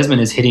Ian Desmond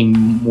is hitting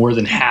more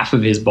than half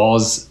of his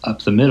balls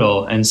up the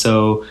middle. And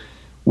so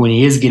when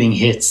he is getting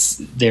hits,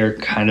 they're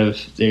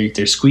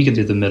they're squeaking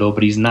through the middle,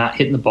 but he's not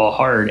hitting the ball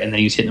hard, and then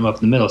he's hitting them up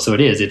in the middle. So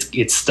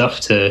it's stuff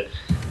to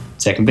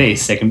second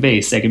base, second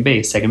base, second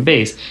base, second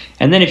base.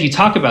 And then if you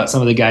talk about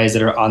some of the guys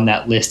that are on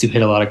that list who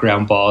hit a lot of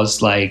ground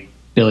balls, like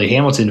Billy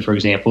Hamilton, for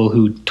example,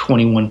 who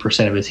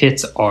 21% of his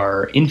hits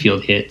are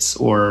infield hits,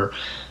 or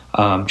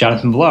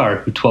Jonathan Villar,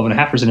 who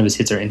 12.5% of his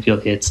hits are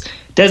infield hits.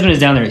 Desmond is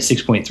down there at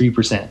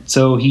 6.3%.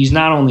 So he's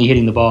not only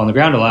hitting the ball on the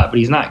ground a lot, but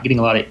he's not getting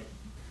a lot of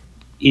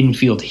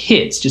infield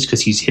hits just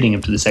because he's hitting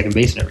him to the second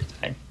base and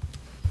everything.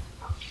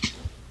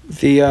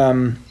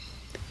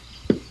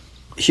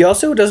 He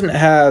also doesn't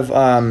have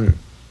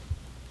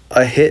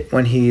a hit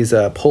when he's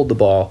pulled the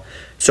ball.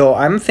 So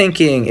I'm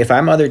thinking if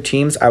I'm other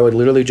teams, I would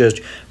literally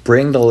just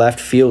bring the left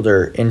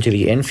fielder into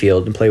the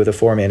infield and play with a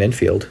 4-man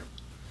infield.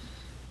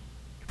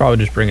 Probably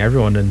just bring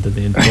everyone into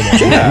the infield.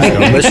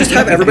 Yeah, let's just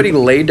have everybody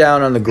lay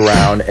down on the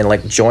ground and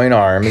like join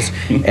arms,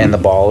 and the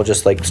ball will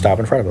just like stop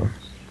in front of him.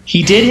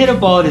 He did hit a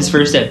ball at his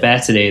first at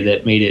bat today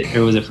that made it. It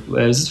was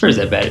his first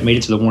at bat. It made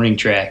it to the warning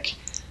track,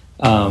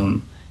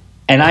 and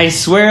I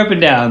swear up and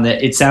down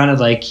that it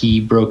sounded like he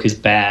broke his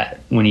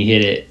bat when he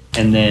hit it.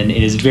 And then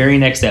in his very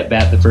next at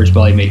bat, the first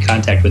ball he made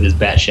contact with, his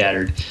bat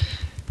shattered.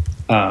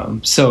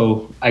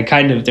 So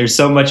there's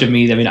so much of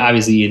me.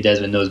 Obviously Ian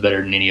Desmond knows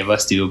better than any of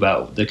us do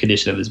about the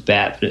condition of his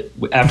bat. But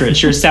after it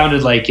sure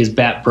sounded like his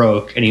bat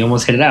broke, and he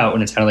almost hit it out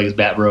when it sounded like his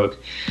bat broke.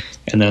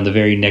 And then the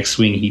very next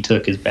swing he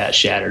took, his bat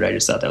shattered. I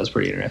just thought that was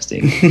pretty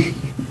interesting.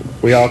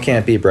 We all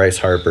can't be Bryce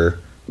Harper.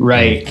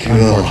 Right.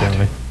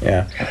 Unfortunately.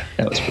 Yeah.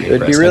 That was pretty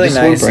It'd be impressive. really I just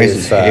want nice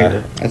Bryce's if hair.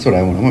 That's what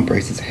I want. I want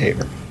Bryce's hair.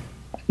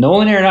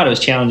 Nolan Arenado is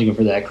challenging him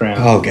for that crown.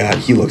 Oh God,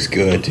 he looks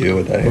good too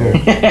with that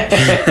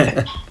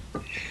hair.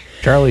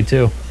 Charlie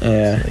too.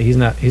 Yeah. He's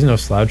no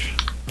slouch.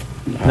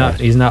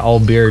 He's not all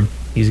beard.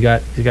 He's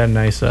got a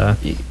nice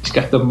He's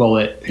got the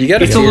mullet. You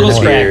gotta It's a see little his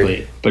beard.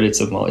 scraggly, but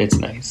it's a mullet. It's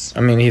nice.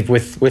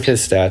 With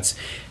his stats,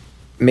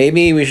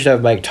 maybe we should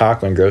have Mike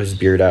Talkman grow his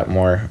beard out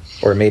more,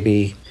 or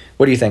maybe.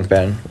 What do you think,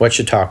 Ben? What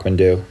should Talkman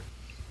do?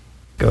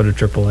 go to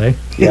AAA.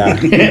 Yeah,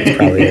 that's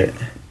probably it.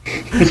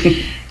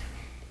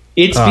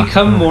 It's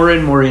become more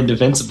and more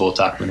indefensible,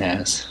 Talkman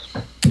has.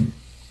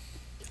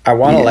 I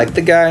want to like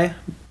the guy,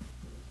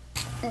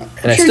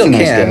 and I sure still he's a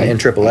nice can guy. in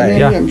AAA.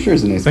 Yeah. I'm sure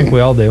he's a nice I think guy. we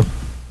all do.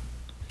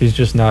 He's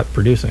just not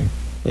producing.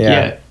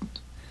 Yeah.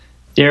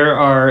 There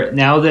are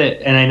now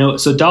that, and I know,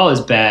 so Dahl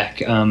is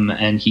back,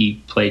 and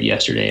he played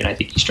yesterday, and I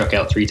think he struck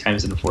out 3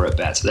 times in the 4 at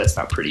bat, so that's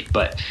not pretty.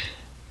 But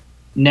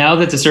now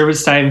that the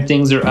service time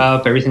things are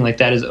up, everything like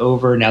that is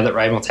over. Now that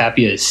Ryan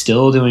Tapia is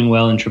still doing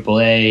well in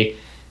AAA,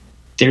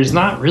 there's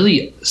not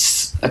really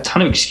a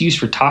ton of excuse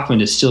for Tauchman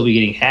to still be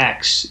getting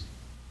hacks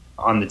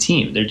on the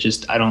team. They're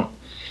just,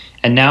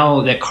 and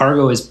now that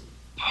Cargo is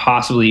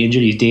possibly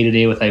injured, he's day to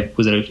day with,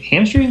 was it a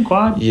hamstring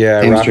quad?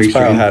 Yeah, Rockets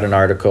Pile had an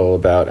article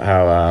about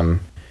how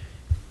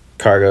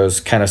Cargo's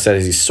kind of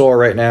says he's sore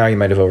right now. He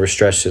might have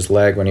overstretched his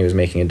leg when he was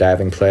making a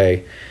diving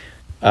play.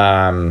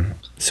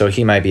 So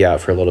he might be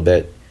out for a little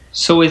bit.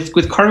 So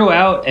with Cargo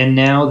out, and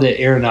now that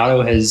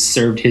Arenado has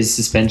served his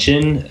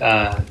suspension,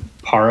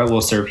 Parra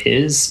will serve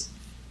his.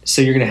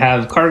 So you're going to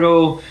have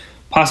Cargo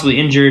possibly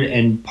injured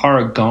and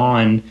Parra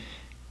gone.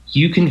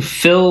 You can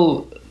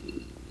fill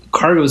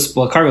Cargo's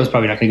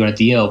probably not going to go to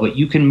DL, but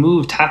you can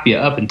move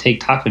Tapia up and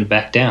take Tauchman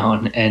back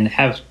down and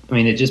have,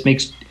 it just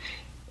makes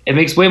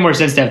way more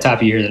sense to have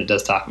Tapia here than it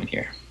does Tauchman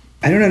here.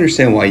 I don't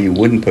understand why you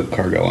wouldn't put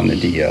Cargo on the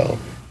DL.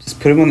 Just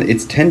put him on.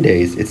 It's 10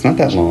 days. It's not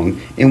that long,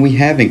 and we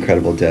have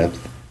incredible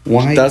depth.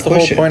 Why? That's the whole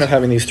push point it? of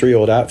having these 3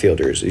 old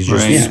outfielders. Is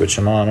just switch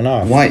them on and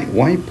off.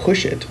 Why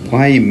push it?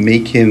 Why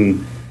make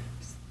him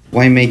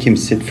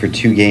sit for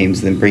 2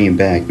 games, then bring him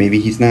back? Maybe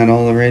he's not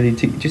all ready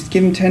to. Just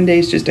give him 10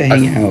 days just to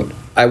hang out.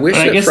 I wish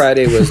that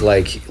Friday was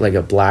like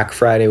a Black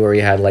Friday where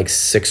you had like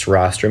 6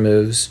 roster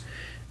moves.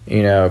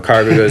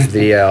 Cargo goes to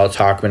the DL,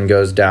 Tauchman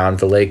goes down.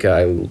 Valleca,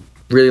 I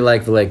really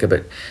like Valleca,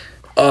 but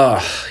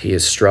he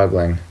is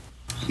struggling.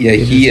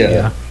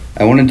 Yeah,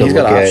 I wanted to He's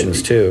look got at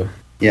options too.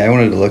 Yeah, I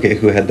wanted to look at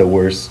who had the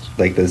worst,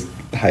 like the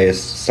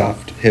highest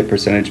soft hit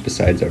percentage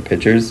besides our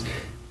pitchers.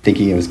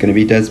 Thinking it was going to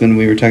be Desmond.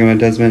 We were talking about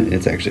Desmond.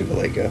 It's actually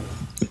Valleca.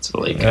 It's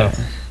Valleca. Yeah.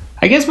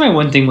 I guess my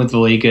one thing with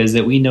Valleca is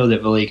that we know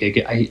that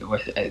Valleca,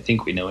 I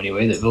think we know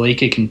anyway, that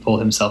Valleca can pull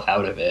himself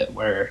out of it,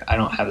 where I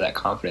don't have that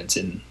confidence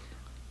in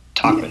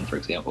Tauchman, for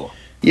example.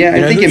 Yeah,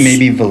 I think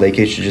maybe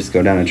Valleca should just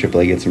go down to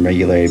AAA, get some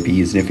regular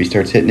ABs, and if he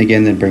starts hitting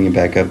again, then bring him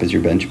back up as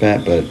your bench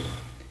bat. But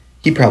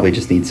he probably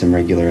just needs some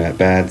regular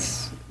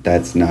at-bats.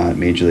 That's not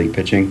major league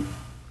pitching.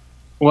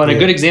 Well, and a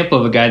good example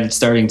of a guy that's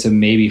starting to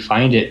maybe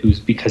find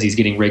it, because he's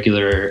getting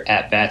regular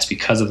at-bats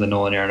because of the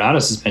Nolan Arenado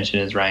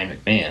suspension, is Ryan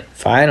McMahon.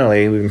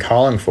 Finally, we've been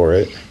calling for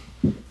it.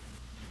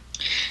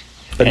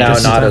 But now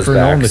Arenado's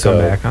back, so...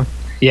 come back, huh?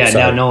 Yeah,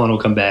 now Nolan will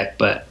come back.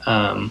 But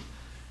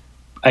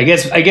I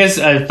guess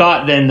a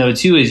thought then, though,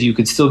 too, is you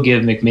could still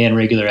give McMahon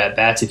regular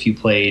at-bats if you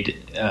played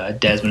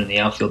Desmond in the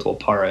outfield while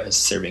Parra is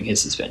serving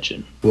his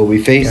suspension. Well,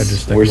 we're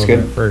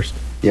scheduled first.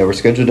 Yeah, we're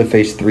scheduled to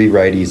face 3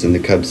 righties in the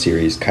Cubs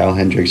series. Kyle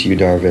Hendricks, Yu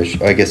Darvish.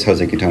 I guess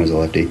Jose Quintana's a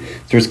lefty.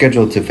 So we're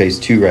scheduled to face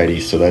 2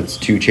 righties, so that's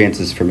 2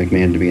 chances for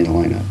McMahon to be in the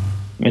lineup.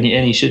 And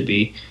he should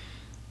be.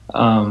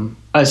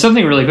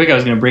 Something really quick I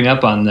was going to bring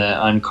up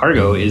on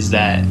Cargo is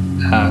that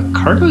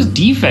Cargo's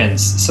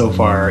defense so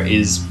far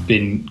has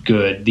been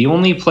good. The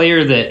only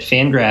player that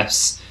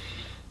Fangraphs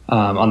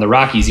on the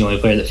Rockies, the only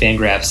player that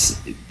Fangraphs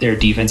their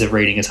defensive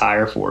rating is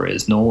higher for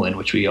is Nolan,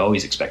 which we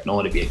always expect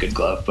Nolan to be a good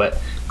glove. But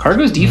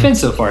Cargo's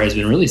defense so far has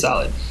been really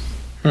solid.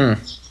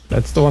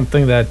 That's the one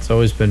thing that's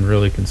always been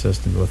really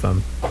consistent with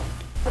him.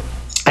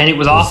 And it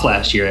was off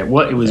last year. He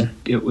was not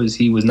Cargo anymore. It was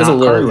a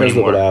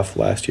little bit off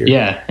last year.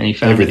 Yeah, and he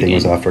found everything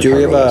was off for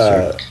Cargo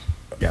last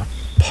year.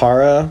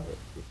 Parra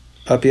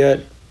up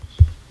yet?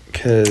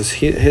 Because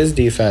his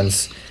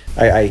defense,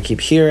 I keep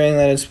hearing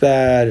that it's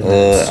bad.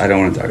 I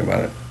don't want to talk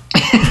about it.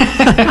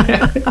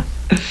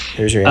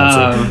 Here's your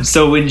answer.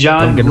 So when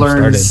John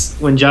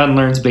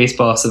learns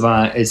Baseball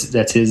Savant,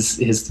 that's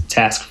his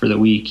task for the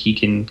week. He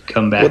can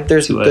come back to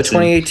us. The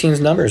 2018's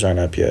numbers aren't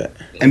up yet.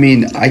 I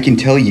mean, I can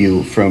tell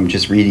you from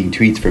just reading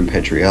tweets from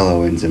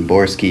Petriello and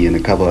Zimborski and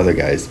a couple other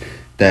guys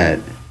that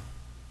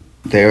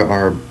there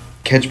are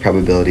catch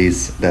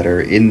probabilities that are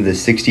in the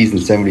 60s and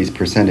 70s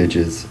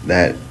percentages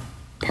that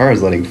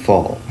Parra's letting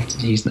fall.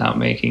 He's not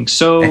making.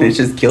 So and it's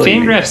just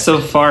killing Fangraphs so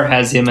far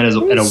has him at a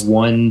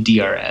 1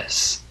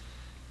 DRS.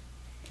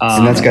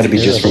 And that's got to be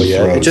just from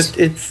throws.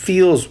 It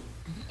feels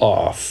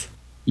off.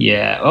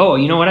 Yeah. Oh,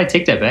 you know what? I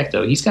take that back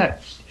though. He's got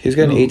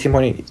an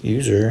 18.8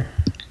 user.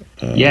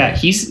 Yeah,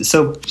 he's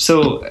so.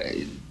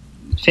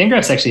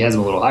 Fangraphs actually has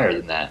him a litil higher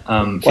than that.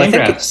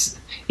 Fangraphs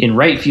in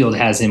right field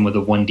has him with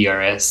a 1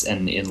 DRS,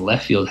 and in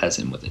left field has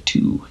him with a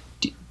 2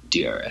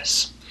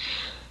 DRS.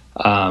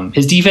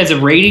 His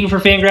defensive rating for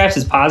Fangraphs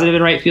is positive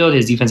in right field.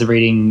 His defensive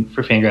rating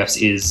for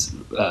Fangraphs is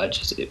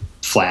just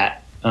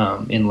flat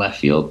in left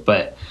field.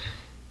 But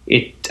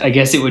I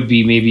guess it would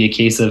be maybe a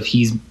case of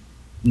he's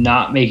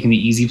not making the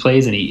easy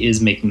plays and he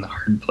is making the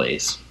hard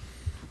plays.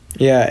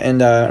 Yeah,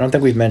 and I don't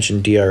think we've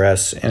mentioned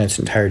DRS in its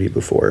entirety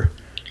before.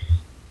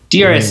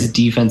 DRS is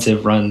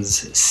defensive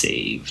runs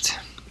saved.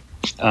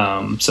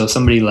 So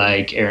somebody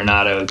like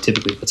Arenado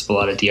typically puts up a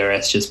lot of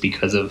DRS just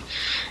because of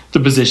the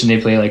position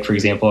they play. Like, for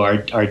example, our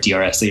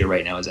DRS leader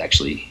right now is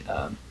actually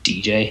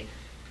DJ.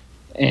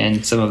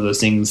 And some of those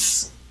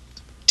things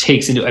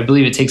does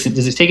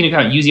it take into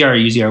account UZR or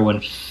UZR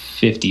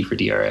 150 for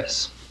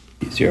DRS?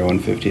 ECR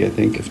 150, I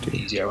think.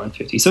 UZR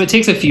 150. So it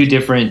takes a few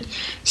different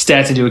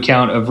stats into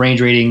account of range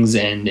ratings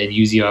and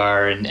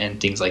UZR and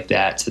things like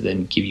that to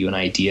then give you an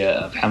idea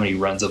of how many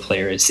runs a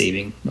player is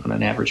saving on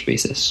an average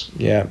basis.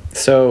 Yeah.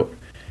 So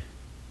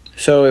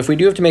if we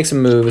do have to make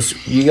some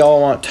moves,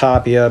 y'all want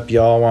Toppy up,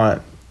 y'all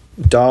want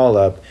Dahl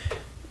up.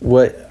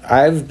 What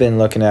I've been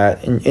looking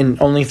at in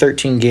only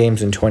 13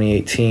 games in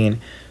 2018,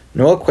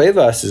 Noel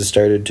Cuevas has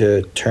started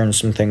to turn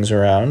some things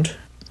around.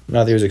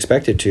 Not that he was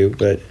expected to,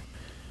 but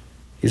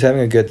he's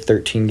having a good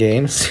 13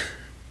 games.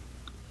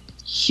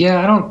 Yeah,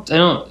 I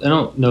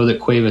don't know that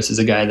Cuevas is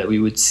a guy that we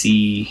would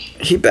see.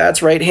 He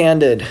bats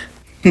right-handed.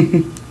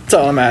 That's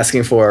all I'm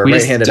asking for.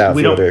 Right-handed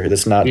outfielder.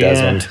 That's not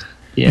Desmond.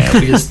 Yeah,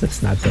 we just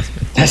That's not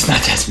Desmond. that's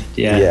not Desmond.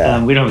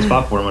 Yeah. We don't have a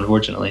spot for him,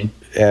 unfortunately.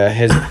 Yeah,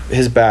 his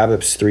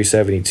BABIP's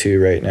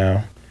 372 right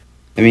now.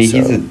 I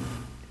mean,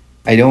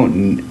 I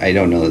don't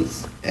know.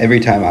 Every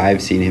time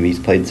I've seen him, he's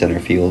played center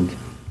field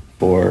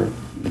for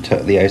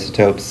the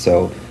Isotopes.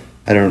 So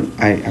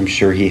I'm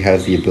sure he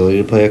has the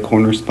ability to play a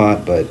corner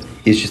spot, but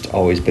he's just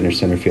always been a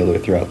center fielder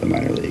throughout the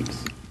minor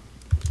leagues.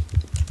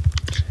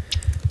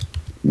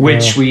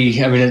 Which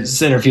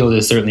center field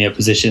is certainly a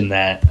position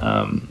that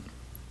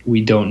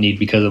we don't need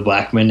because of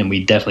Blackman, and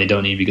we definitely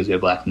don't need because we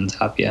have Blackman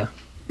top.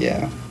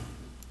 Yeah.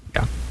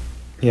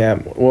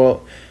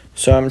 Well,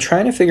 so I'm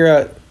trying to figure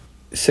out.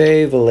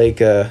 Say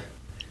Valleca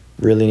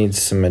really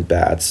needs some at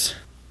bats.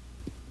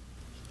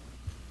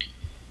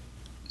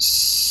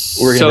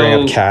 We're gonna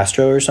bring up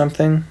Castro or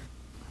something.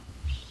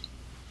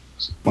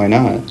 Why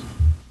not?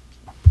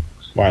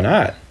 Why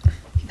not?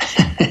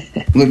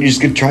 Look, you're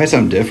just gonna try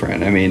something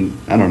different. I mean,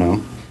 I don't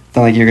know. It's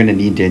not like you're gonna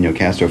need Daniel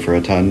Castro for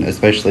a ton,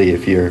 especially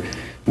if you're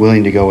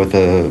willing to go with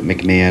a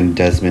McMahon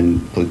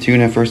Desmond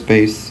platoon at first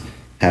base,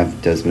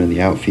 have Desmond in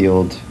the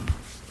outfield.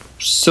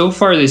 So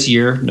far this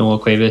year, Noel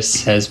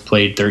Cuevas has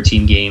played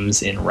 13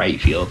 games in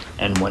right field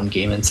and 1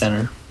 game in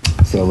center.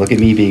 So look at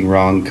me being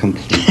wrong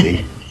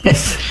completely.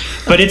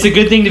 But it's a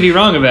good thing to be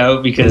wrong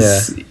about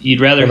because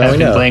you'd rather have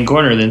him playing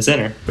corner than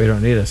center. We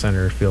don't need a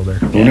center fielder.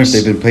 I wonder if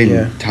they've been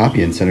playing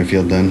Toppy in center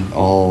field then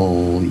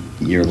all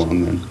year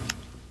long then.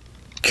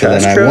 So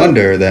then I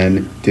wonder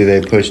then, do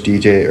they push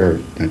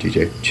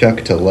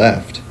Chuck to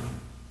left?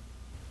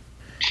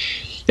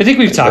 I think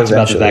we've talked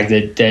about the fact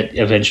that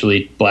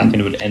eventually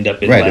Blackman would end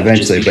up in right, left.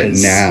 Eventually, but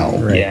now.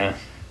 Right. Yeah.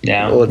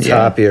 Now. Well, a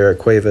Toppy or a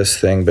Cuevas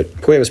thing,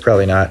 but Cuevas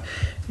probably not.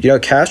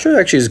 Castro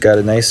actually has got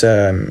a nice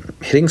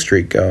hitting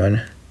streak going.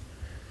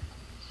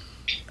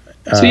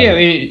 So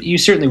you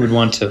certainly would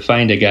want to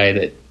find a guy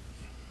that.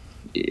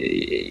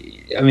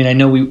 I mean, I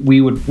know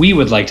we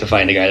would like to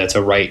find a guy that's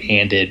a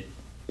right-handed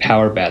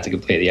power bat that can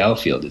play the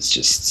outfield. It's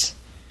just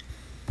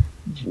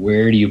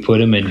where do you put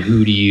him and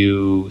who do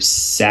you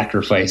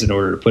sacrifice in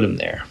order to put him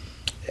there?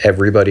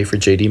 Everybody for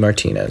JD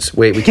Martinez.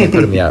 Wait, we can't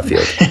put him in the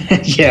outfield.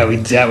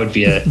 That would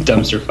be a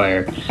dumpster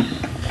fire.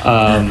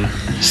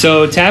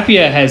 So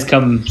Tapia has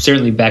come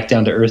certainly back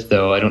down to earth,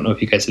 though. I don't know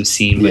if you guys have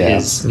seen, but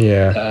his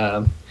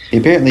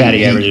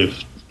batting average of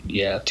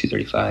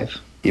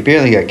 235. He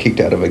apparently got kicked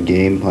out of a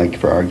game, like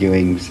for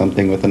arguing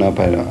something with an ump.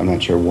 I'm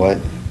not sure what,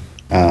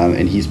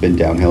 and he's been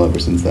downhill ever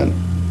since then.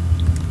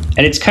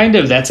 And it's kind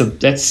of that's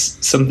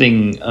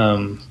something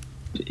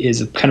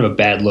is kind of a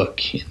bad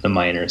look in the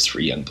minors for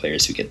young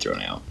players who get thrown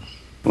out.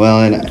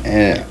 Well,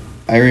 and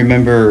I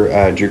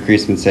remember Drew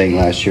Creasman saying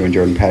last year when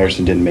Jordan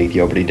Patterson didn't make the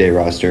opening day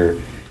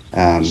roster,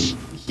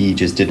 he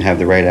just didn't have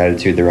the right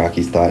attitude, the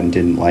Rockies thought, and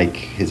didn't like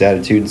his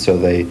attitude, so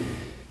they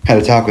had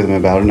to talk with him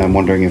about it, and I'm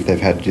wondering if they've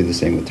had to do the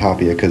same with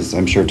Tapia, because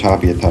I'm sure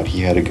Tapia thought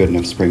he had a good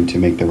enough spring to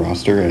make the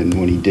roster, and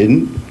when he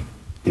didn't,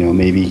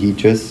 maybe he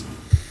just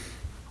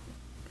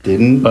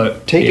didn't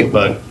take it.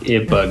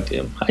 It bugged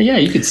him. Yeah,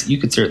 you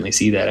could certainly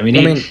see that. I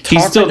mean, he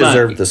still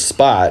deserved the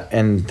spot,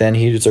 and then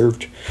he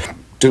deserved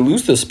to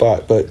lose the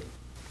spot, but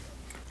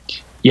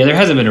yeah, there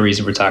hasn't been a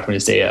reason for Tachman to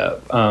stay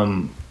up.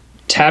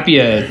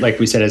 Tapia, like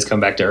we said, has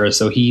come back to earth,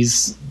 so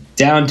he's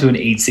down to an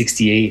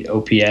 868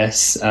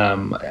 OPS.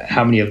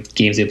 How many of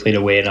games they played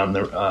away and on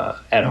the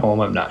at home,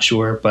 I'm not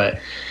sure, but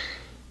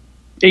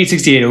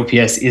 868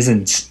 OPS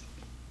isn't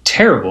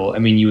terrible. I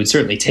mean, you would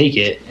certainly take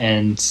it,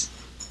 and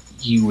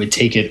you would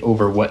take it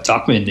over what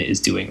Tachman is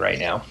doing right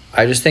now.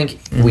 I just think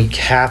we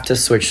have to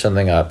switch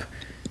something up.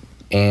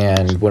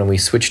 And when we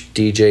switched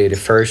DJ to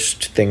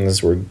first,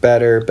 things were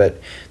better,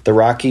 but the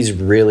Rockies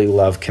really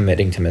love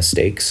committing to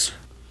mistakes.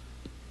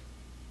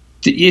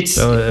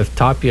 So if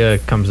Tapia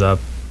comes up,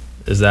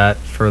 is that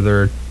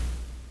further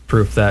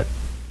proof that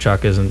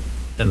Chuck isn't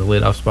in the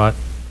leadoff spot?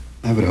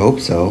 I would hope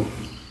so.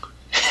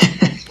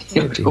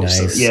 It'd be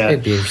nice. Yeah.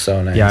 It'd be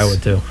so nice. Yeah, I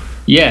would too.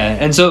 Yeah,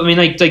 and so I mean,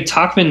 like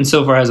Tachman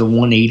so far has a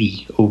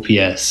 180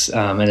 OPS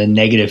and a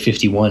negative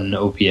 51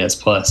 OPS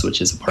plus, which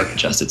is a park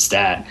adjusted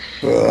stat.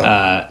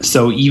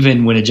 So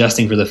even when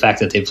adjusting for the fact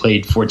that they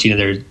played 14 of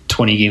their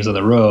 20 games on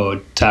the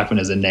road, Tachman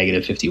has a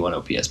negative 51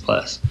 OPS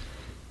plus,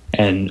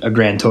 and a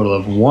grand total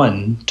of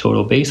 1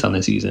 total base on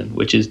the season,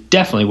 which is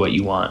definitely what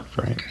you want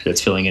for a guy that's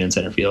filling in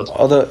center field.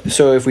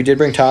 So if we did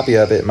bring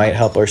Tapia up, it might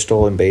help our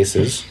stolen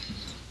bases.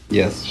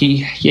 Yes.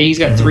 He's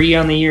got 3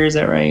 on the year. Is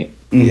that right?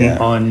 Yeah.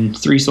 On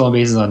 3 stolen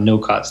bases on no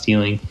caught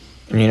stealing.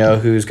 And you know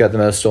who's got the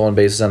most stolen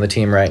bases on the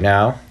team right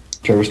now?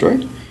 Trevor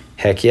Story?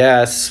 Heck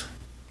yes.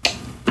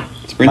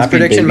 Sprint My speed,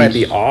 prediction baby. might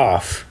be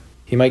off.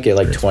 He might get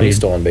like Sprint 20 speed.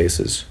 stolen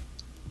bases.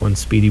 One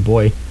speedy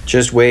boy.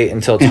 Just wait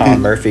until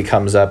Tom Murphy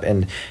comes up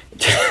and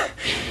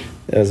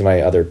that was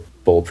my other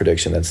bold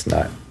prediction that's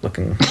not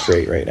looking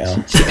great right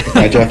now.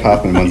 My Jeff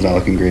Hoffman one's not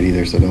looking great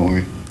either, so don't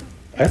worry.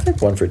 I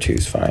think 1 for 2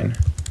 is fine.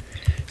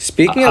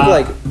 Speaking of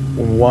like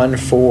 1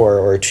 for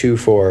or 2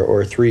 for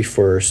or 3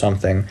 for or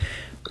something,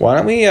 why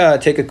don't we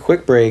take a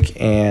quick break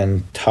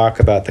and talk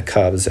about the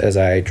Cubs as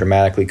I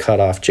dramatically cut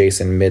off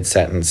Jason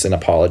mid-sentence and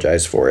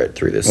apologize for it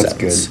through this That's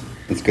sentence. good.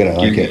 That's good. I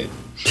like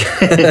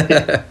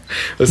it.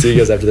 We'll see you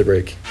guys after the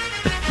break.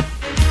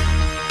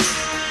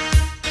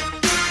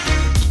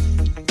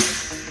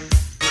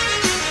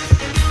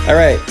 All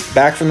right,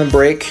 back from the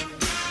break.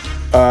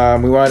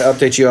 We wanted to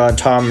update you on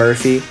Tom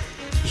Murphy.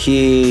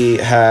 He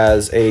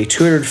has a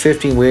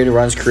 215 weighted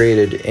runs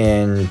created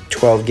in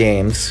 12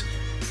 games,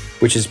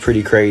 which is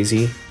pretty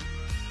crazy.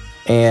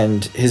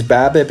 And his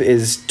BABIP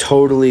is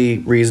totally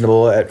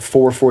reasonable at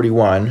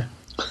 441.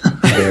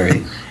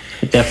 Very.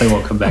 It definitely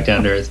won't come back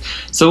down to earth.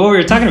 So what we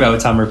were talking about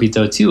with Tom Murphy,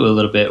 though, too, a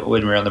little bit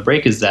when we were on the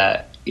break, is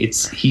that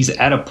he's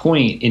at a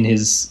point in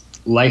his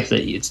life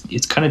that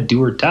it's kind of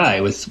do or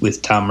die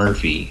with Tom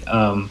Murphy.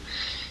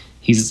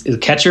 He's a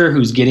catcher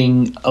who's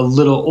getting a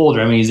little older.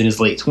 I mean, he's in his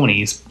late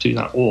 20s, so he's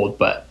not old,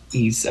 but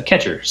he's a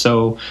catcher.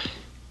 So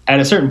at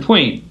a certain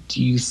point,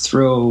 do you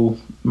throw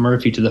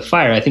Murphy to the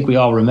fire? I think we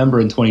all remember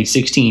in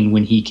 2016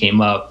 when he came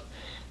up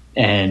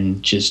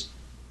and just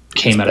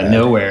came out of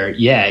nowhere.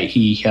 Yeah,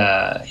 he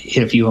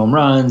hit a few home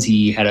runs.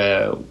 He had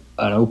an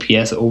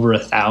OPS over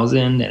 1,000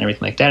 and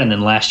everything like that. And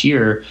then last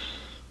year,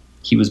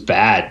 he was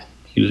bad.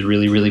 He was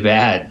really, really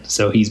bad.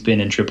 So he's been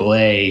in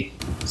AAA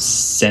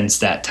since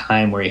that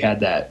time where he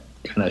had that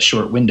kind of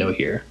short window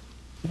here.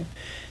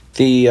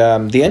 The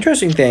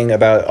interesting thing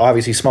about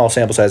obviously small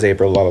sample size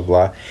April, blah blah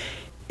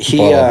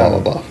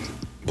blah.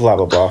 Blah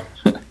blah blah.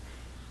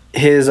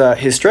 His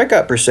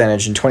strikeout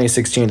percentage in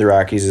 2016 the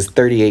Rockies is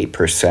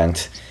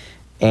 38%,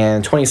 and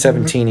in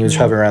 2017 he was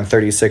hovering around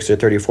 36 or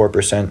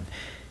 34%,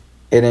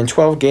 and in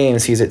 12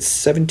 games he's at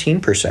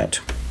 17%.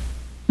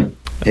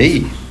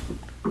 Hey.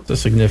 It's a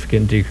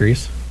significant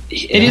decrease.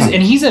 It is,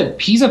 and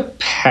he's a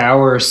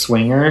power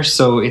swinger,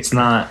 so it's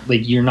not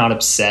like you're not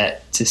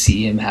upset to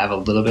see him have a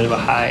little bit of a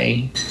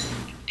high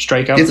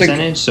strikeout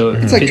percentage. So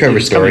it's like Trevor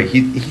Story.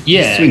 He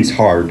swings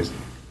hard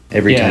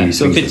every time he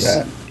swings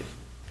the bat.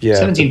 Yeah,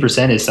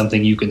 17% is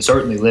something you can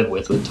certainly live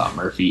with Tom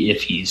Murphy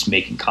if he's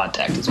making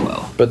contact as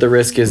well. But the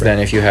risk is then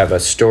if you have a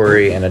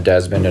Story and a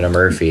Desmond and a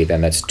Murphy, then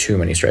that's too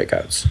many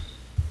strikeouts.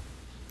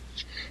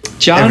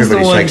 John's the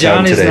one.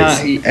 John is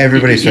not.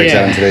 Everybody strikes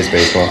out in today's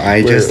baseball.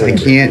 I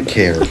can't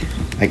care.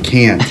 I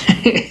can't.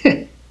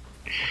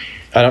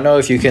 I don't know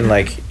if you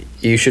can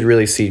you should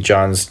really see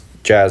John's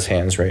jazz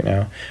hands right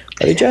now.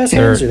 Are they jazz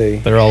hands or they?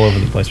 They're all over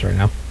the place right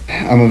now.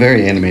 I'm a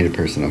very animated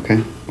person. Okay,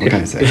 what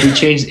can I say? If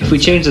we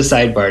change the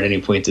sidebar at any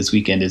point this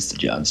weekend, it's to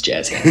John's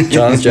jazz hands.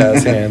 John's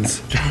jazz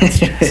hands.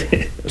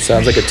 It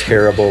sounds like a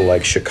terrible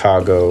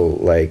Chicago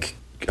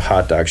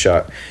hot dog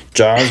shop.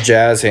 John's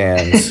jazz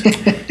hands.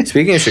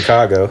 Speaking of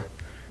Chicago.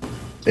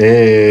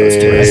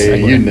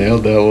 Hey, you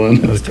nailed that one.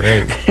 That was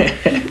great.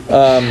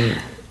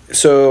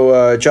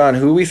 So, John,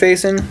 who are we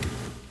facing?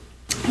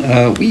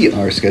 We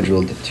are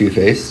scheduled to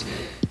face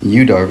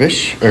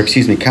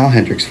Kyle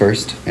Hendricks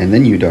first, and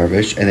then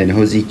Darvish, and then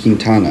Jose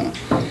Quintana.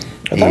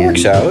 That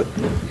works out.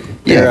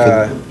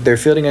 Their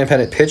fielding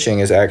independent pitching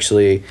is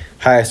actually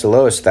highest to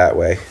lowest that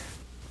way.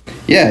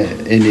 Yeah,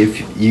 and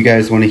if you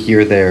guys want to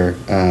hear their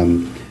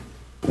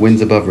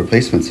wins above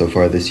replacement so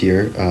far this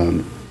year,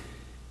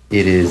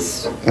 it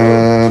is,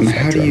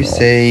 how do you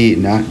say,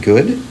 not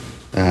good?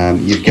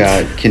 You've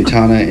got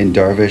Quintana and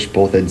Darvish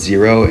both at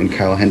 0 and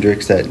Kyle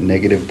Hendricks at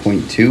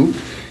 -0.2.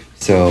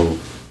 So,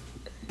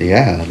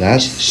 yeah,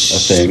 that's a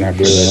thing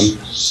for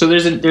them. So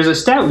there's a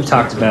stat we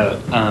talked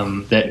about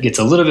that gets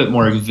a little bit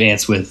more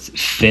advanced with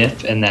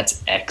FIP, and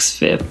that's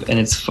xFIP. And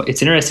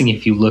it's interesting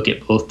if you look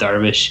at both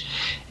Darvish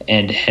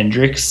and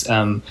Hendricks.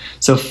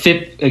 So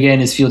FIP,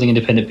 again, is fielding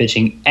independent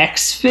pitching.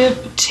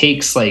 xFIP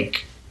takes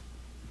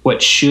what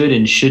should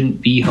and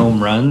shouldn't be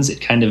home runs. It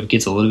kind of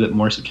gets a little bit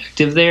more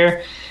subjective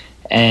there.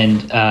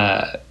 And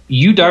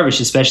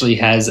Darvish especially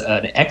has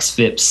an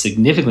xFIP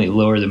significantly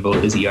lower than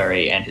both his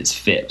ERA and his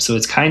FIP. So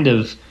it's kind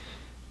of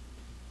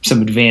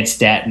some advanced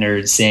stat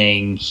nerds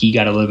saying he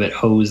got a little bit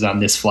hosed on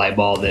this fly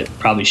ball that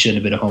probably shouldn't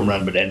have been a home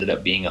run, but ended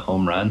up being a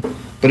home run.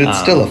 But it's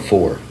still a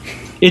 4.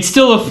 It's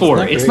still a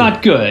 4. It's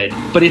not good,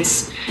 but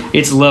it's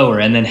lower.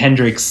 And then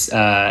Hendricks,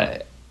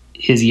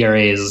 his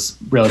ERA is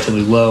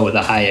relatively low with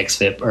a high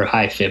xFIP or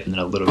high FIP and then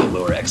a little bit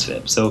lower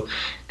xFIP. So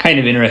kind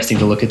of interesting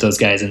to look at those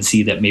guys and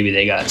see that maybe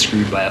they got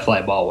screwed by a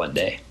fly ball one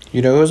day.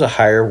 You know who has a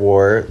higher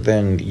WAR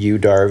than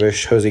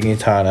Darvish, Jose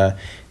Quintana,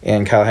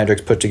 and Kyle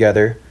Hendricks put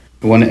together?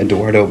 One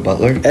Eduardo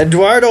Butler.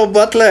 Eduardo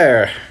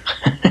Butler!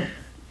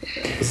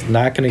 It's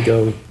not going to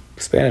go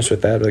Spanish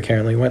with that, but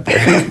apparently went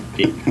there.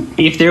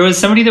 If there was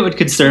somebody that would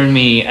concern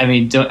me, I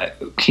mean,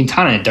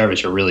 Quintana and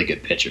Darvish are really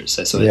good pitchers.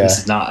 So this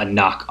is not a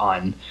knock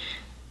on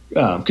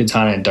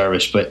Quintana and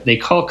Darvish, but they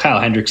call Kyle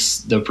Hendricks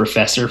the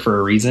professor for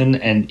a reason.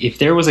 And if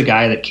there was a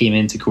guy that came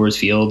into Coors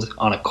Field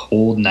on a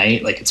cold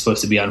night, like it's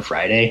supposed to be on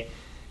Friday,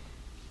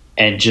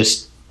 and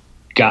just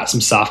got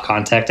some soft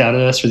contact out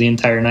of us for the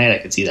entire night, I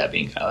could see that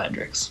being Kyle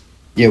Hendricks.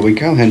 Yeah, when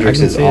Kyle Hendricks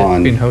is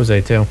on, being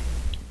Jose too.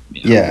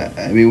 Yeah,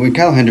 I mean, when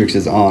Kyle Hendricks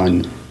is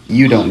on,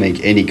 you don't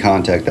make any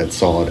contact that's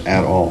solid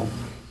at all.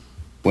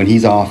 When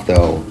he's off,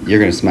 though, you're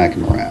going to smack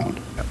him around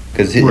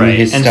because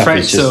his stuff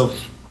is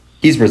just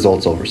he's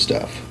results over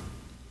stuff.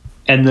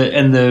 And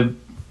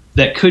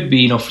that could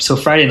be, so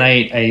Friday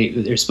night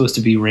there's supposed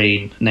to be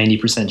rain,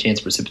 90% chance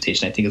of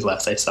precipitation, I think is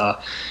last I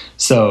saw.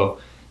 So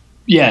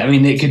yeah, I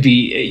mean, it could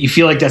be, you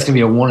feel like that's going to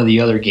be a one or the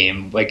other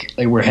game, like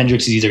where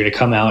Hendricks is either going to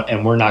come out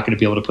and we're not going to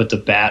be able to put the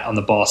bat on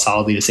the ball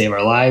solidly to save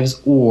our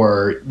lives,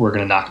 or we're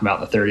going to knock him out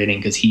in the third inning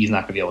because he's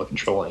not going to be able to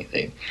control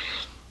anything.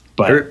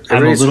 But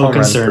I'm a little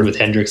concerned with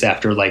Hendricks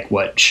after like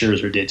what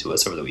Scherzer did to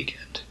us over the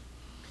weekend.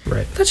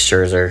 Right. That's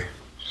Scherzer.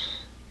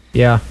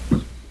 Yeah.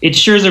 It's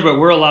Scherzer, but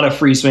we're a lot of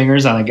free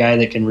swingers on a guy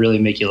that can really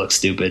make you look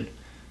stupid.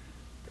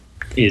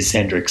 Is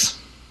Hendricks.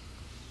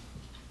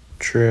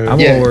 True. I'm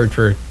a word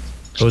for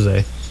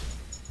Jose.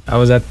 I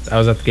was at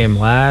the game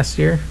last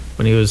year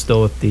when he was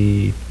still with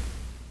the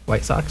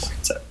White Sox.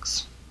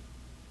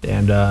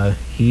 And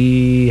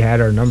he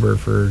had our number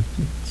for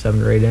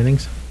 7 or 8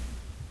 innings.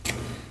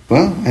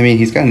 Well, I mean,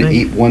 he's got an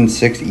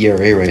 8.16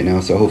 ERA right now,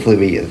 so hopefully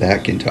we get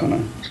that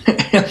Quintana.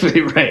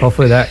 Right.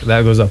 Hopefully that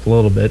goes up a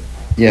little bit.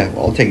 Yeah,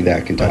 well, I'll take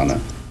that Quintana.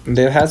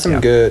 They've had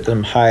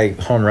some high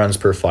home runs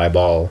per fly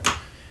ball,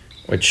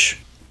 which...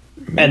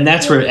 And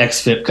that's where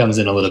XFIP comes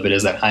in a little bit,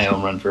 is that high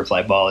home run per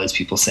fly ball is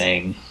people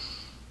saying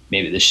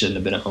maybe this shouldn't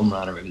have been a home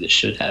run or maybe this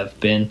should have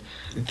been.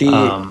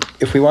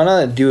 If we want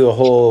to do a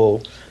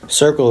whole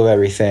circle of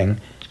everything,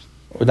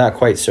 well, not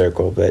quite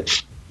circle,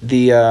 but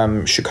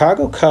the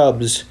Chicago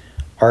Cubs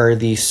are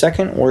the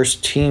second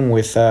worst team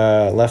with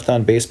left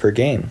on base per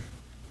game.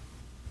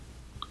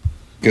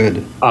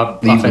 Good.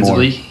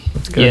 Offensively.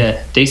 That's good.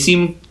 Yeah, they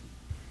seem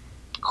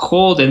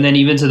cold, and then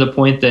even to the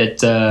point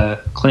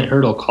that Clint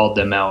Hurdle called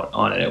them out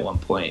on it at one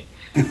point,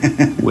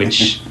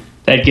 which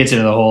that gets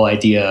into the whole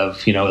idea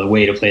of, the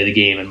way to play the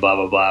game and blah,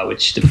 blah, blah,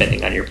 which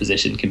depending on your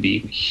position can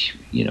be,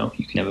 you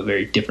can have a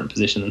very different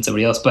position than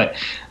somebody else. But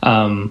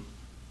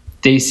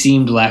they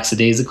seemed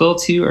lackadaisical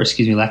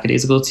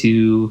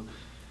to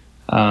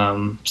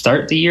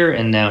start the year,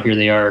 and now here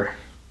they are.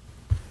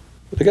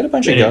 They got a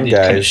bunch of young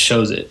guys. Kind of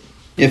shows it.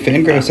 Yeah,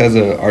 Fangraphs has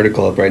an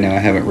article up right now I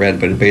haven't read,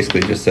 but it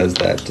basically just says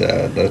that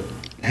the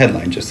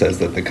headline just says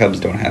that the Cubs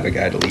don't have a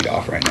guy to lead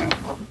off right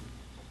now.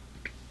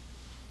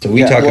 So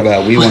we want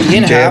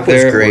DJ up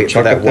there or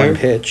Chuck up there. One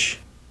pitch.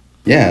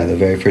 Yeah, the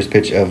very first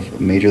pitch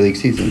of Major League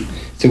season.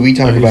 So we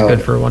talk about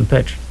good for one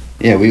pitch.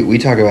 Yeah, we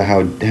talk about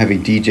how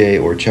having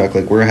DJ or Chuck,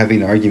 like we're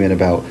having an argument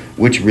about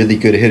which really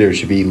good hitter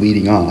should be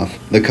leading off.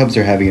 The Cubs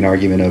are having an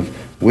argument of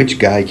which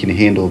guy can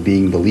handle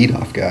being the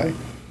leadoff guy.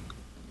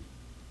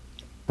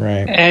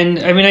 Right. And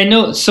I mean, I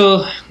know,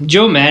 so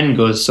Joe Madden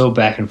goes so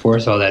back and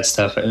forth, all that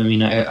stuff. I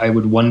mean, I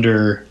would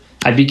wonder,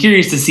 I'd be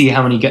curious to see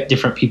how many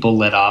different people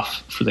led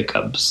off for the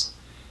Cubs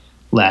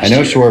last year.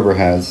 I know Schwarber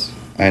has.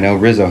 I know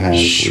Rizzo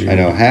has. I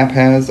know Happ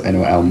has. I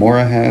know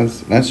Almora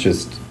has. That's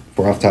just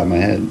off the top of my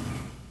head.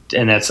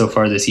 And that's so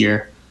far this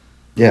year.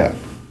 Yeah.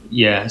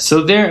 Yeah.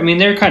 So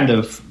they're kind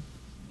of,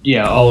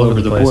 all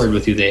over the board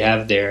with who they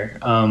have there.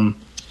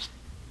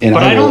 And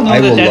but I don't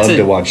know will love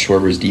to watch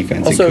Schwarber's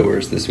defense in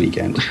Coors this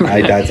weekend. I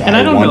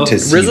want to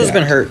see Rizzo's that.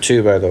 been hurt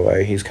too, by the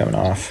way. He's coming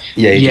off.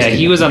 Yeah,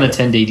 he was on a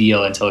 10-day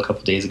deal until a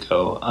couple days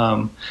ago.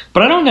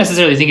 But I don't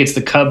necessarily think it's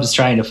the Cubs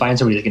trying to find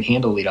somebody that can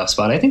handle leadoff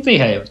spot. I think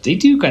they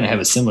do kind of have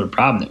a similar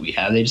problem that we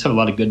have. They just have a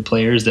lot of good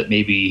players that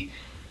maybe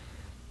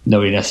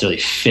nobody necessarily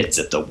fits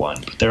at the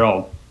one, but they're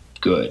all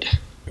good.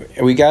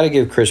 We got to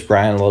give Chris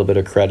Bryant a little bit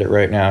of credit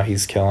right now.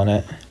 He's killing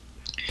it.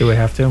 Do we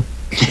have to?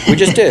 We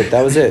just did.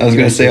 That was it. I was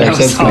going to say our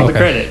sub's all the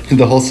credit.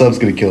 The whole sub's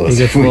going to kill us. He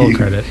gets full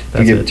credit.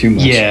 We give too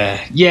much.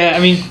 Yeah. I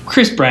mean,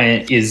 Chris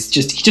Bryant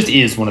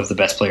is one of the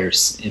best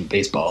players in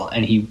baseball,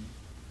 and he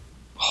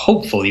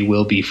hopefully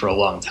will be for a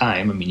long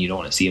time. I mean, you don't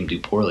want to see him do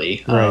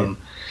poorly. Right.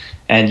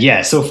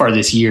 And so far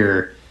this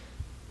year,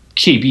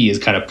 KB has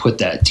kind of put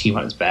that team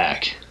on his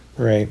back.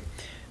 Right.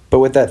 But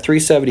with that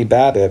 370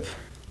 BABIP,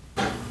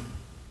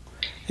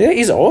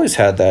 he's always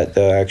had that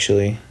though.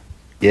 Actually.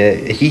 Yeah,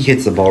 he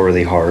hits the ball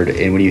really hard,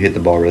 and when you hit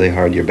the ball really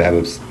hard, your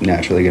BABIP's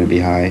naturally going to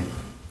be high.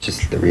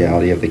 Just the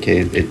reality of the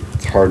case.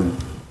 It's hard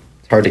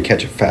to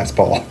catch a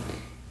fastball.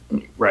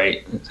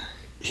 Right.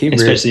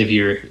 Especially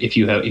if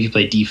you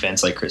play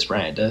defense like Chris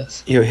Bryant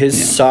does.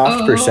 His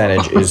soft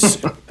percentage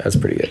that's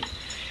pretty good.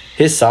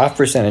 His soft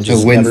percentage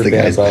has never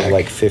been above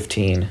like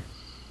 15.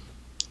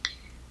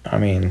 I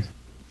mean,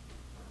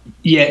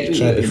 you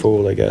can't be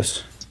fooled, I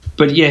guess.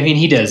 But I mean,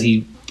 he does.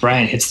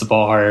 Bryant hits the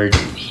ball hard.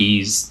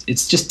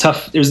 It's just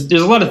tough. There's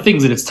a lot of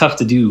things that it's tough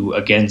to do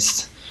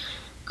against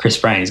Chris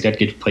Bryant. He's got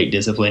good plate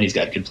discipline. He's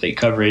got good plate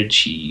coverage.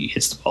 He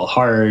hits the ball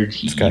hard.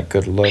 He's got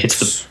good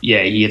looks.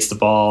 He hits the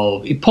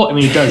ball. He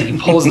does. He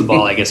pulls the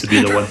ball, I guess would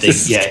be the one thing.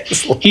 Yeah,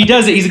 he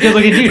does it. He's a good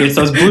looking dude. It's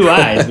those blue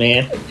eyes,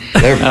 man.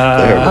 They're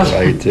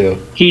right too.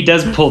 He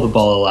does pull the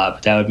ball a lot,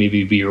 but that would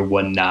maybe be your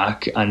one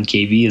knock on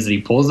KB is that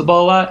he pulls the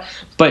ball a lot.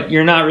 But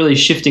you're not really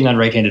shifting on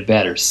right-handed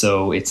batters,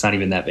 so it's not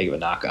even that big of a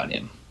knock on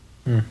him.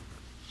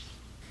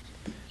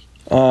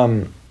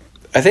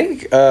 I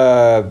think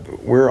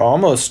we're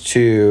almost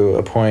to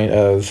a point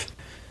of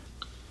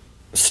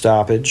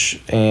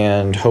stoppage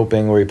and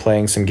hoping we're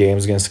playing some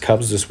games against the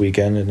Cubs this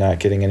weekend and not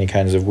getting any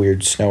kinds of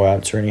weird snow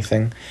outs or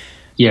anything.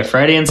 Yeah,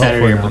 Friday and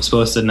Saturday are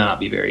supposed to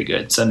not be very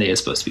good. Sunday is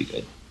supposed to be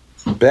good.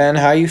 Ben,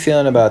 how are you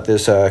feeling about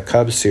this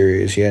Cubs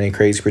series? You got any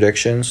crazy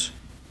predictions?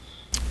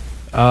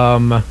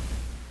 I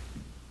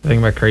think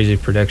my crazy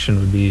prediction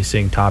would be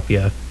seeing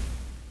Tapia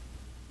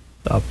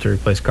up to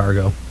replace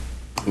Cargo.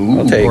 Ooh.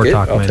 I'll take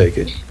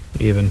it.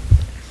 Even.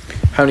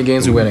 How many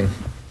games are winning?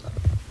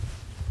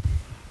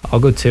 I'll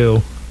go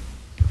 2.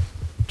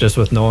 Just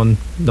with Nolan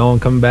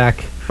coming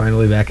back,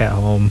 finally back at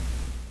home.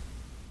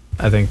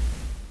 I think,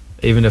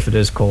 even if it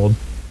is cold,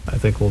 I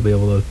think we'll be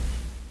able to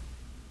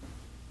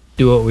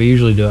do what we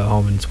usually do at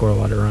home and score a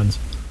lot of runs.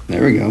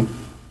 There we go.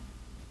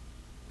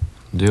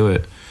 Do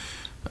it.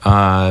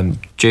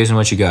 Jason,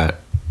 what you got?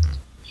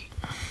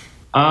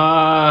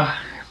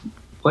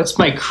 What's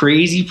my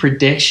crazy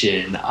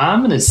prediction? I'm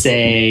going to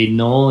say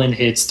Nolan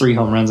hits 3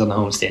 home runs on the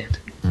homestand.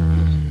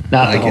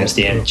 Not the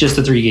homestand, just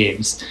the 3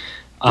 games.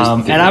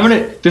 And I'm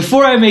going to,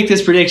 before I make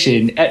this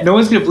prediction, no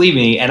one's going to believe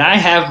me, and I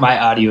have my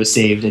audio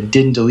saved and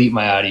didn't delete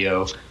my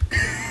audio.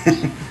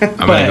 I'm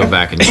going to go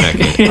back and check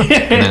it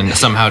and then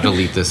somehow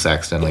delete this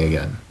accidentally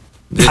again.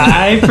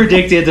 I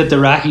predicted that the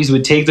Rockies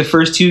would take the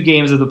first 2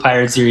 games of the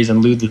Pirate series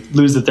and lose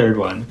the 3rd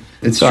one.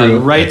 It's so true.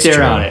 I'm right It's there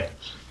true. on it.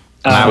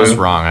 I was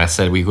wrong. I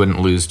said we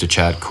wouldn't lose to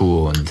Chad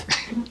Cool, and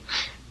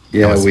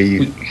Yeah,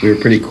 we were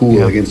pretty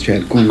cool against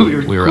Chad Cool.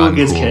 We were cool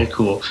against Chad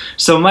Cool.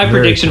 So my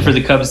prediction for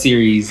the Cubs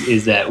series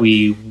is that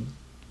we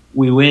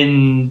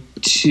win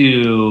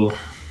 2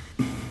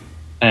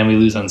 and we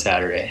lose on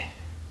Saturday.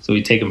 So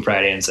we take them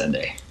Friday and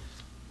Sunday.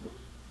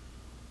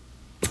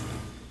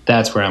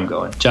 That's where I'm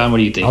going. John, what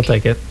do you think? I'll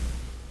take it.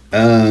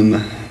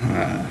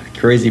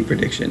 Crazy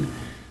prediction.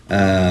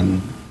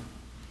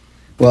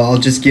 Well, I'll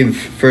just give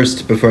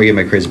first before I give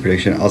my crazy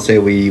prediction. I'll say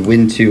we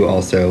win 2.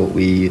 Also,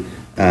 we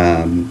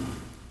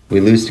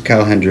lose to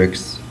Kyle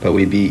Hendricks, but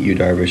we beat Yu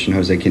Darvish and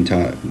Jose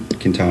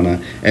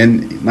Quintana.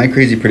 And my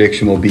crazy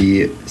prediction will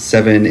be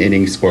 7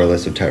 innings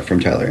scoreless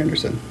from Tyler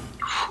Anderson.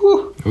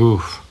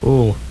 Ooh,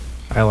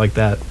 I like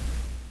that.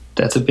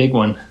 That's a big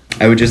one.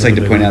 I would just like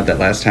to point out that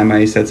last time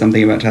I said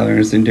something about Tyler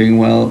Anderson doing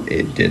well,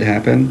 it did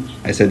happen.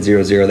 I said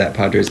 0-0 that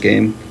Padres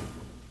game.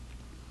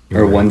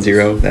 Or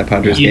 1-0 that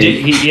Padres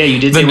game. You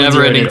did the say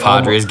never-ending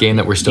Padres game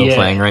that we're still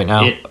playing right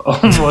now. It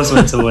almost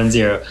went to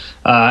 1-0.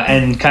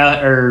 And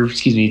Tyler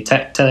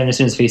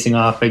Anderson is facing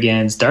off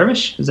against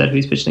Darvish. Is that who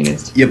he's pitching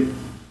against? Yep.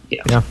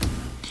 Yeah.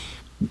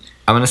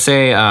 I'm gonna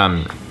say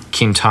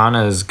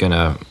Quintana is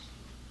gonna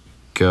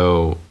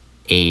go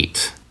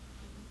 8.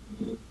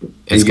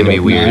 It's gonna be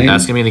weird. 9?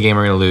 That's gonna be the game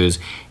we're gonna lose.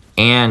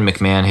 And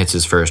McMahon hits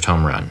his first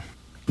home run.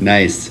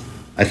 Nice.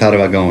 I thought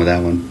about going with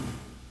that one.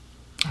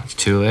 It's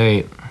too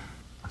late.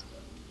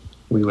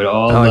 We would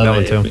all I like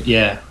love that one it. too.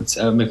 Yeah, it's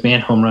a McMahon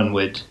home run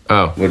would.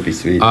 Would be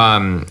sweet.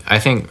 I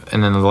think,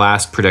 and then the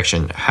last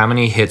prediction: how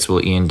many hits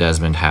will Ian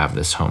Desmond have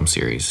this home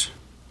series,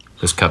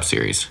 this Cup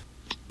series?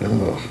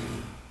 Oh.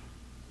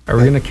 Are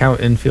we going to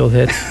count infield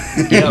hits?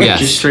 Yes.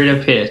 Just straight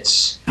up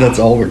hits. That's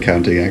all we're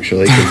counting,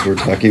 actually, because we're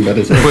talking about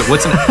his hits. Wait,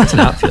 what's an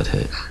outfield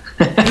hit?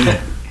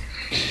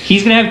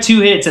 He's going to have 2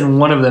 hits, and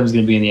one of them is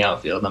going to be in the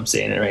outfield. I'm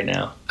saying it right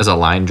now. As a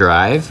line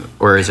drive,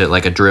 or is it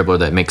like a dribbler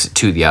that makes it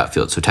to the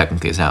outfield? So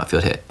technically, it's an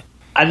outfield hit.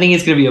 I think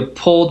it's going to be a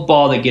pulled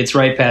ball that gets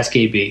right past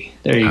KB.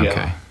 There you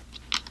go.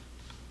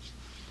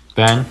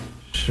 Ben?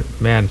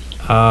 Man,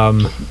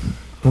 I'm going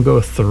to go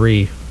with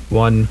 3.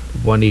 One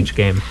each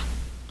game.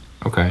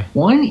 Okay.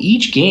 1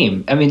 each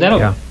game. I mean,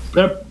 that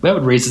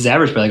would raise his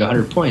average by like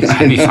 100 points.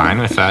 I'd be fine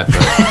with that.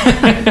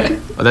 But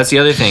well, that's the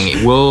other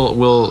thing.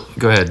 We'll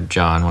go ahead,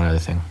 John. One other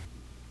thing.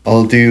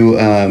 I'll do,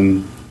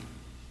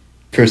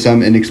 for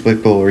some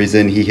inexplicable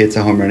reason, he hits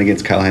a home run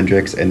against Kyle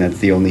Hendricks, and that's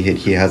the only hit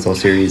he has all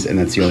series, and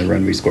that's the only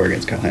run we score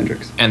against Kyle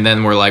Hendricks. And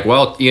then we're like,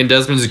 well, Ian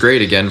Desmond's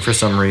great again for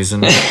some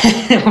reason. We'll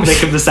make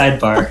him the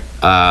sidebar.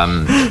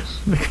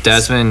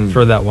 Desmond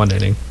For that 1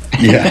 inning.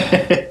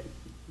 Yeah.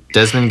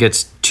 Desmond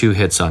gets 2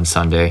 hits on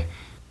Sunday,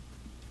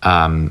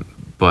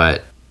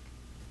 but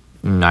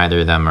neither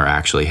of them are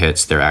actually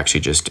hits. They're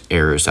actually just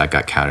errors that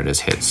got counted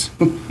as hits.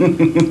 Give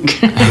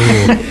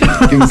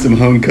him some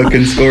home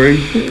cooking scoring.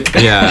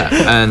 Yeah,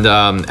 and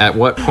at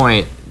what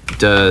point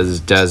does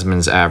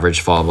Desmond's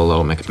average fall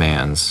below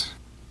McMahon's?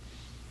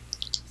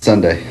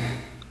 Sunday.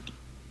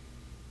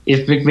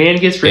 If McMahon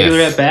gets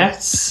regular at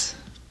bats,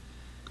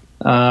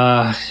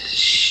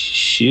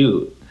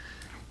 shoot.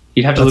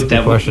 You'd have to That's look a good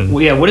that question.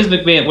 Well, yeah, what is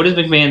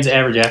McMahon's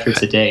average after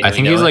today? I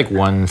think he's like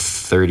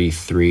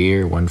 133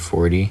 or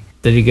 140.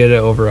 Did he get it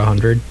over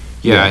 100?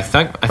 Yeah, I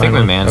think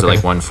Finally? McMahon's Okay. at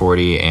like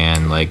 140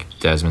 and like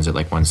Desmond's at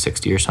like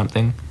 160 or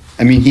something.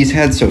 I mean, he's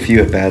had so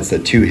few at bats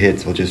that 2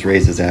 hits will just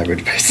raise his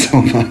average by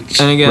so much.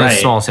 And again, Right.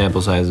 it's small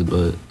sample sizes,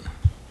 but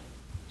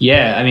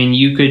Yeah, I mean,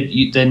 you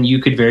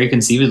could very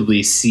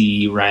conceivably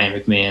see Ryan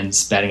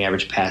McMahon's batting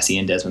average pass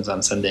Ian Desmond's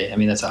on Sunday. I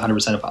mean, that's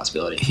 100% a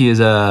possibility. he has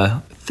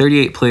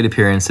 38 plate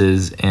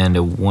appearances and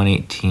a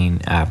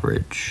 118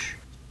 average.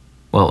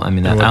 Well, I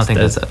mean, I don't think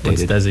that's What's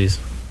updated. Desi's?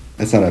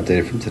 That's not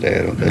updated from today,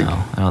 I don't think.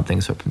 No, I don't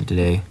think so from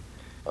today.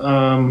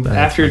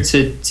 After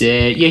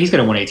today, yeah, he's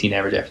got a 118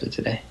 average after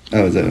today.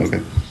 Oh, is that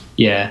okay?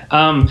 Yeah.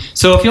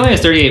 So if he only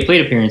has 38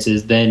 plate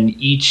appearances, then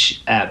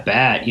each at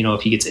bat,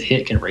 if he gets a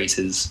hit, can raise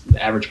his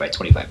average by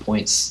 25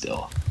 points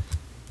still.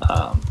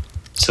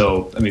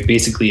 So I mean,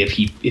 basically, if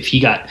he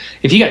got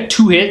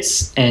 2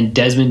 hits and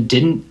Desmond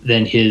didn't,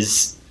 then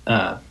his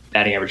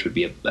batting average would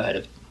be ahead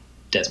of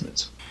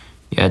Desmond's.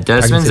 Yeah,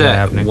 Desmond's that at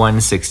happening.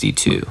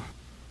 162.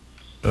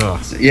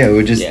 Ugh. So, yeah, it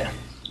would just Yeah.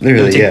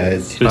 literally, It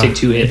it's would take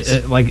 2 hits.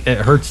 It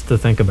hurts to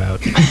think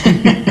about.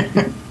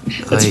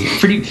 That's Like-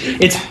 pretty.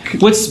 It's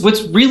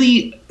what's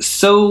really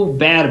so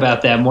bad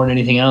about that more than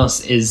anything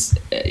else is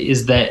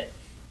that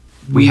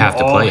We have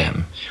to all- play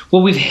him.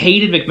 Well, we've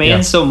hated McMahon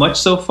Yeah. so much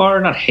so far.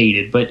 Not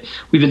hated, but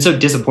we've been so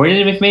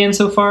disappointed in McMahon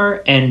so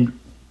far, and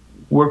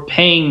we're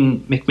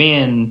paying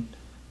McMahon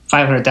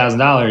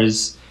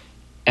 $500,000,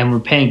 and we're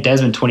paying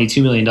Desmond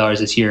 $22 million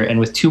this year. And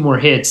with 2 more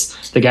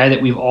hits, the guy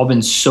that we've all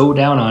been so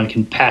down on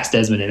can pass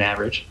Desmond in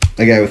average.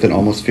 a guy with an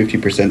almost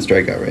 50%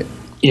 strikeout rate.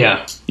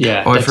 Yeah.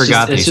 Oh, I That's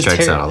forgot that he it's just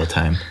strikes out terrible. all the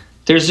time.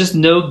 There's just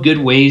no good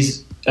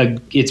ways.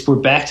 We're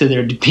back to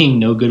there being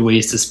no good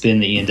ways to spin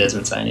the Ian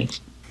Desmond signing.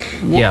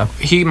 Yeah.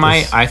 He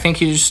might. I think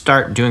he just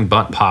start doing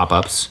bunt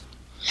pop-ups.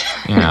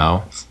 And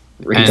Dive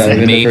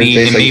into maybe first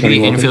base like maybe Tony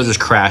the Lopez. infielders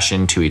crash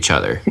into each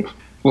other.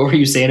 What were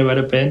you saying about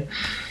it, Ben?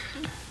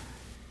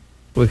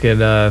 We could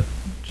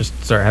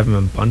just start having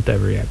him bunt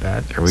every at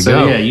bat. There we So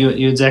go. yeah,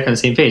 you and Zach on the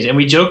same page, and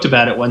we joked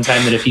about it one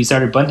time that if he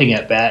started bunting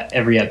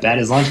every at bat,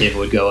 his launch table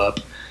would go up.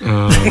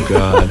 Oh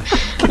God.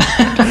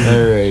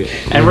 All right.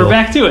 And we're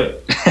back to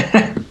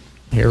it.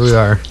 Here we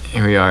are.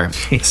 Here we are.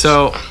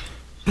 So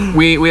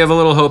we have a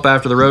little hope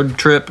after the road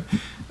trip,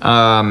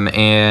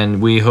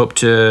 and we hope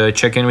to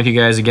check in with you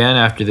guys again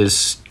after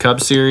this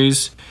Cubs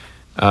series.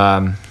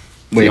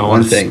 Wait,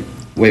 one thing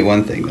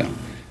though.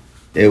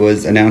 It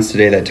was announced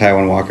today that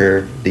Taijuan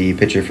Walker, the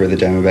pitcher for the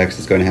Diamondbacks,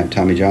 is going to have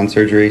Tommy John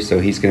surgery, so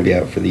he's going to be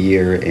out for the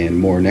year and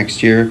more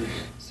next year.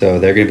 So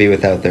they're going to be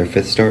without their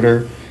 5th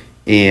starter,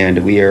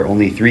 and we are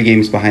only 3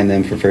 games behind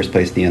them for first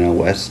place in the NL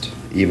West.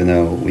 Even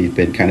though we've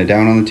been kind of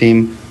down on the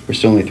team, we're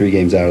still only 3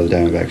 games out of the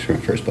Diamondbacks from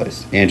first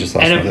place, and just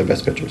lost And one of their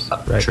best pitchers.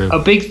 Right. True. A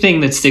big thing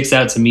that sticks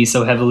out to me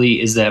so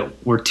heavily is that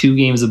we're 2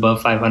 games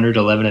above 500,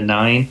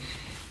 11-9,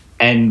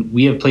 and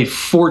we have played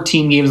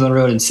 14 games on the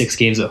road and 6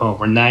 games at home.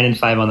 We're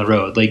 9-5 on the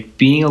road. Like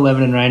being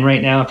 11-9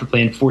 right now after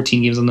playing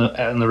 14 games on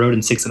the road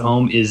and 6 at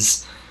home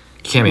is.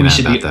 Can't be We mad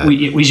should about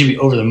be that. we should be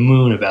over the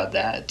moon about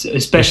that,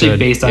 especially should,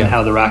 based on yeah.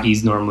 how the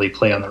Rockies normally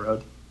play on the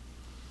road.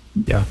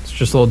 Yeah. It's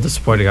just a little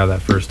disappointing how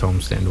that first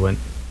homestand went.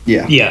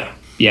 Yeah.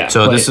 Yeah.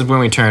 So but this is when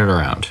we turn it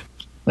around.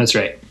 that's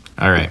right.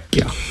 All right.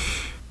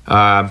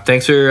 Yeah.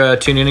 Thanks for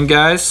tuning in,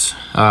 guys.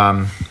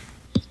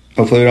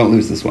 Hopefully we don't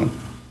lose this one.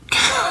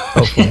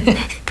 Hopefully.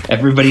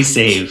 Everybody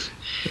save.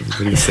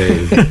 Everybody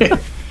safe. All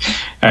right,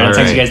 I'll talk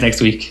to right. you guys next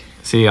week.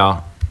 See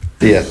y'all.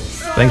 See ya.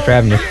 Thanks for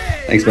having me.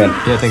 Thanks, Ben.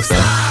 Yeah, thanks,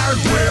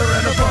 man.